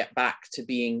need to get back to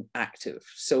being active.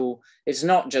 So it's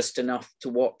not just enough to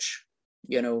watch,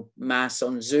 you know, Mass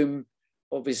on Zoom.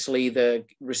 Obviously, the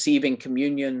receiving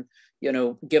communion, you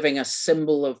know, giving a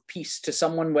symbol of peace to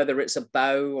someone, whether it's a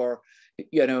bow or,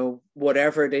 you know,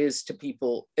 whatever it is to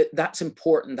people, that's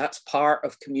important. That's part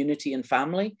of community and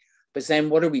family. But then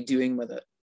what are we doing with it?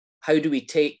 How do we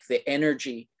take the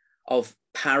energy of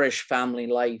parish family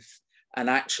life and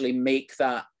actually make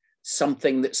that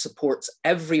something that supports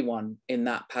everyone in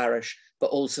that parish, but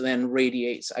also then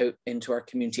radiates out into our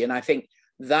community? And I think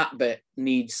that bit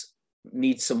needs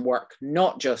some work,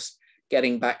 not just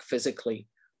getting back physically,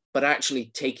 but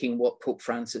actually taking what Pope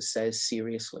Francis says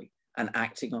seriously and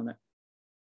acting on it.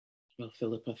 Well,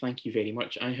 Philippa, thank you very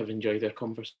much. I have enjoyed our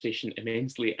conversation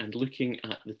immensely, and looking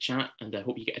at the chat, and I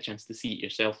hope you get a chance to see it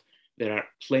yourself, there are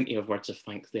plenty of words of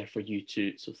thanks there for you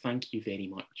too. So thank you very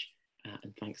much.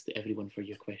 And thanks to everyone for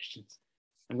your questions.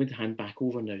 I'm going to hand back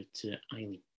over now to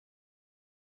Eileen.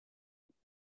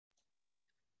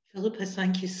 Philippa,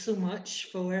 thank you so much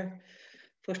for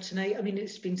tonight. I mean,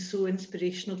 it's been so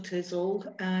inspirational to us all,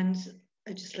 and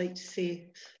I'd just like to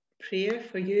say prayer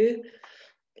for you.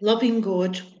 Loving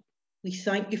God, we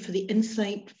thank you for the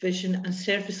insight, vision and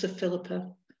service of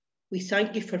Philippa. We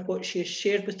thank you for what she has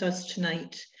shared with us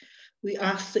tonight. We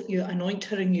ask that you anoint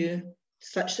her anew,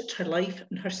 such that her life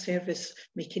and her service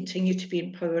may continue to be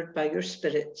empowered by your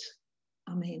Spirit.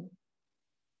 Amen.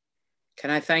 Can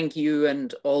I thank you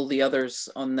and all the others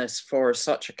on this for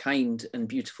such a kind and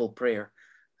beautiful prayer?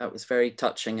 That was very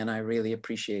touching and I really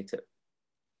appreciate it.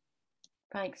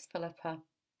 Thanks, Philippa.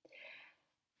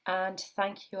 And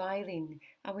thank you, Eileen.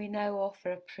 And we now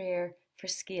offer a prayer for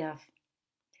Skiaf.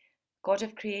 God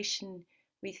of creation,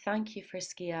 we thank you for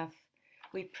Skiaf.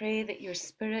 We pray that your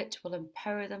Spirit will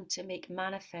empower them to make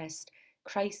manifest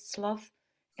Christ's love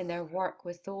in their work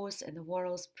with those in the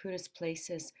world's poorest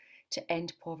places, to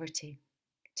end poverty,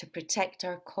 to protect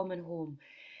our common home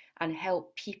and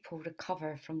help people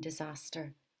recover from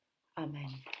disaster. Amen.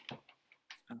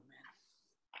 Amen.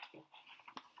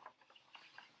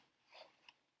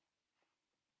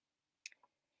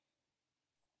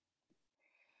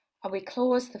 And we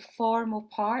close the formal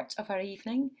part of our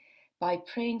evening by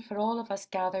praying for all of us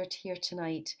gathered here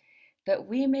tonight, that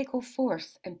we may go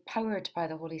forth empowered by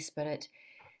the Holy Spirit,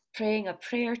 praying a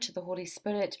prayer to the Holy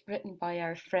Spirit written by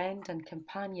our friend and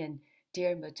companion,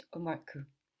 Diarmuid O'Murcu.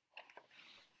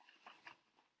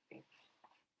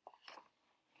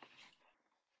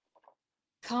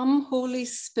 Come, Holy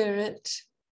Spirit,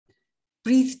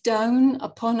 breathe down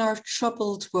upon our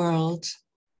troubled world.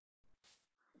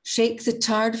 Shake the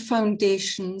tarred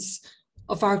foundations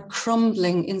of our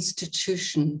crumbling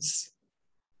institutions.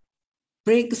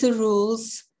 Break the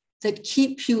rules that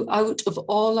keep you out of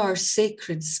all our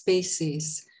sacred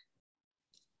spaces.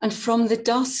 And from the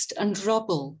dust and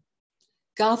rubble,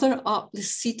 gather up the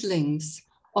seedlings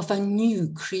of a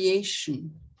new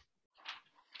creation.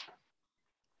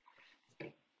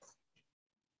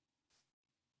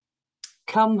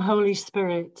 Come, Holy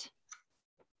Spirit,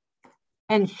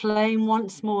 enflame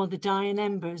once more the dying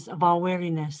embers of our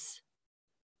weariness.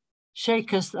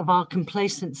 Shake us of our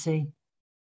complacency.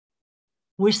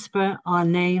 Whisper our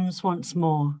names once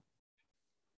more,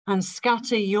 and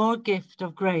scatter your gift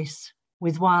of grace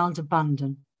with wild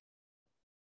abandon.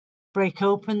 Break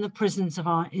open the prisons of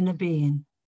our inner being,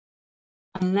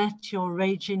 and let your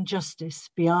raging justice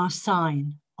be our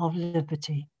sign of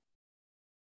liberty.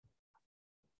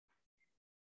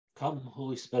 Come,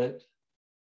 Holy Spirit,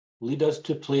 lead us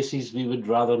to places we would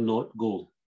rather not go.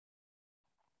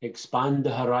 Expand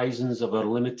the horizons of our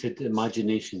limited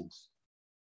imaginations.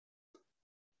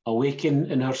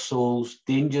 Awaken in our souls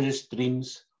dangerous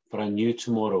dreams for a new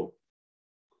tomorrow,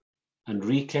 and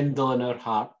rekindle in our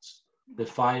hearts the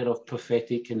fire of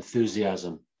prophetic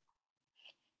enthusiasm.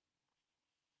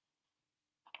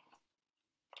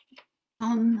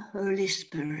 Come, Holy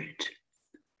Spirit,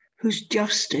 whose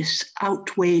justice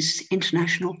outweighs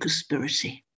international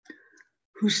conspiracy,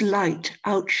 whose light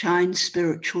outshines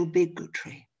spiritual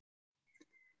bigotry,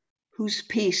 whose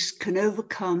peace can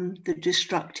overcome the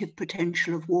destructive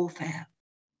potential of warfare,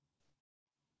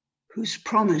 whose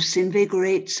promise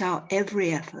invigorates our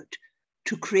every effort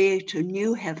to create a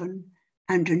new heaven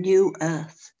and a new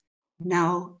earth,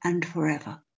 now and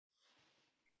forever.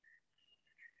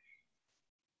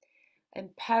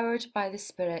 Empowered by the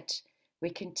Spirit, we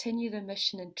continue the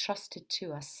mission entrusted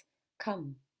to us.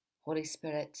 Come, Holy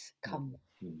Spirit, come.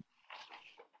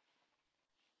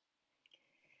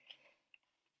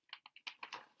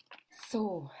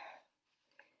 So,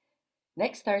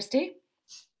 next Thursday,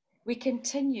 we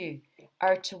continue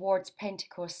our Towards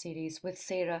Pentecost series with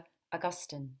Sarah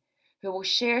Augustine, who will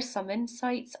share some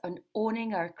insights on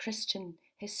owning our Christian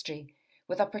history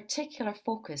with a particular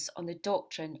focus on the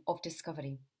doctrine of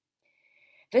discovery.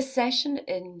 This session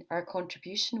in our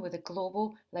contribution with a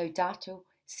global Laudato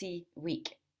Si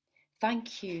week.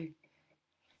 Thank you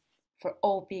for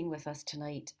all being with us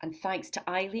tonight, and thanks to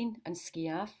Eileen and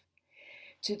Skiaf.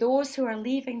 To those who are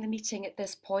leaving the meeting at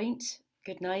this point,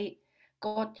 good night,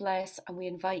 God bless, and we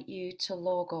invite you to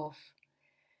log off.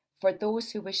 For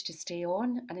those who wish to stay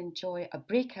on and enjoy a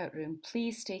breakout room,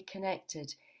 please stay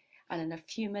connected, and in a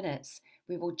few minutes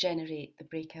we will generate the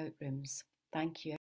breakout rooms. Thank you.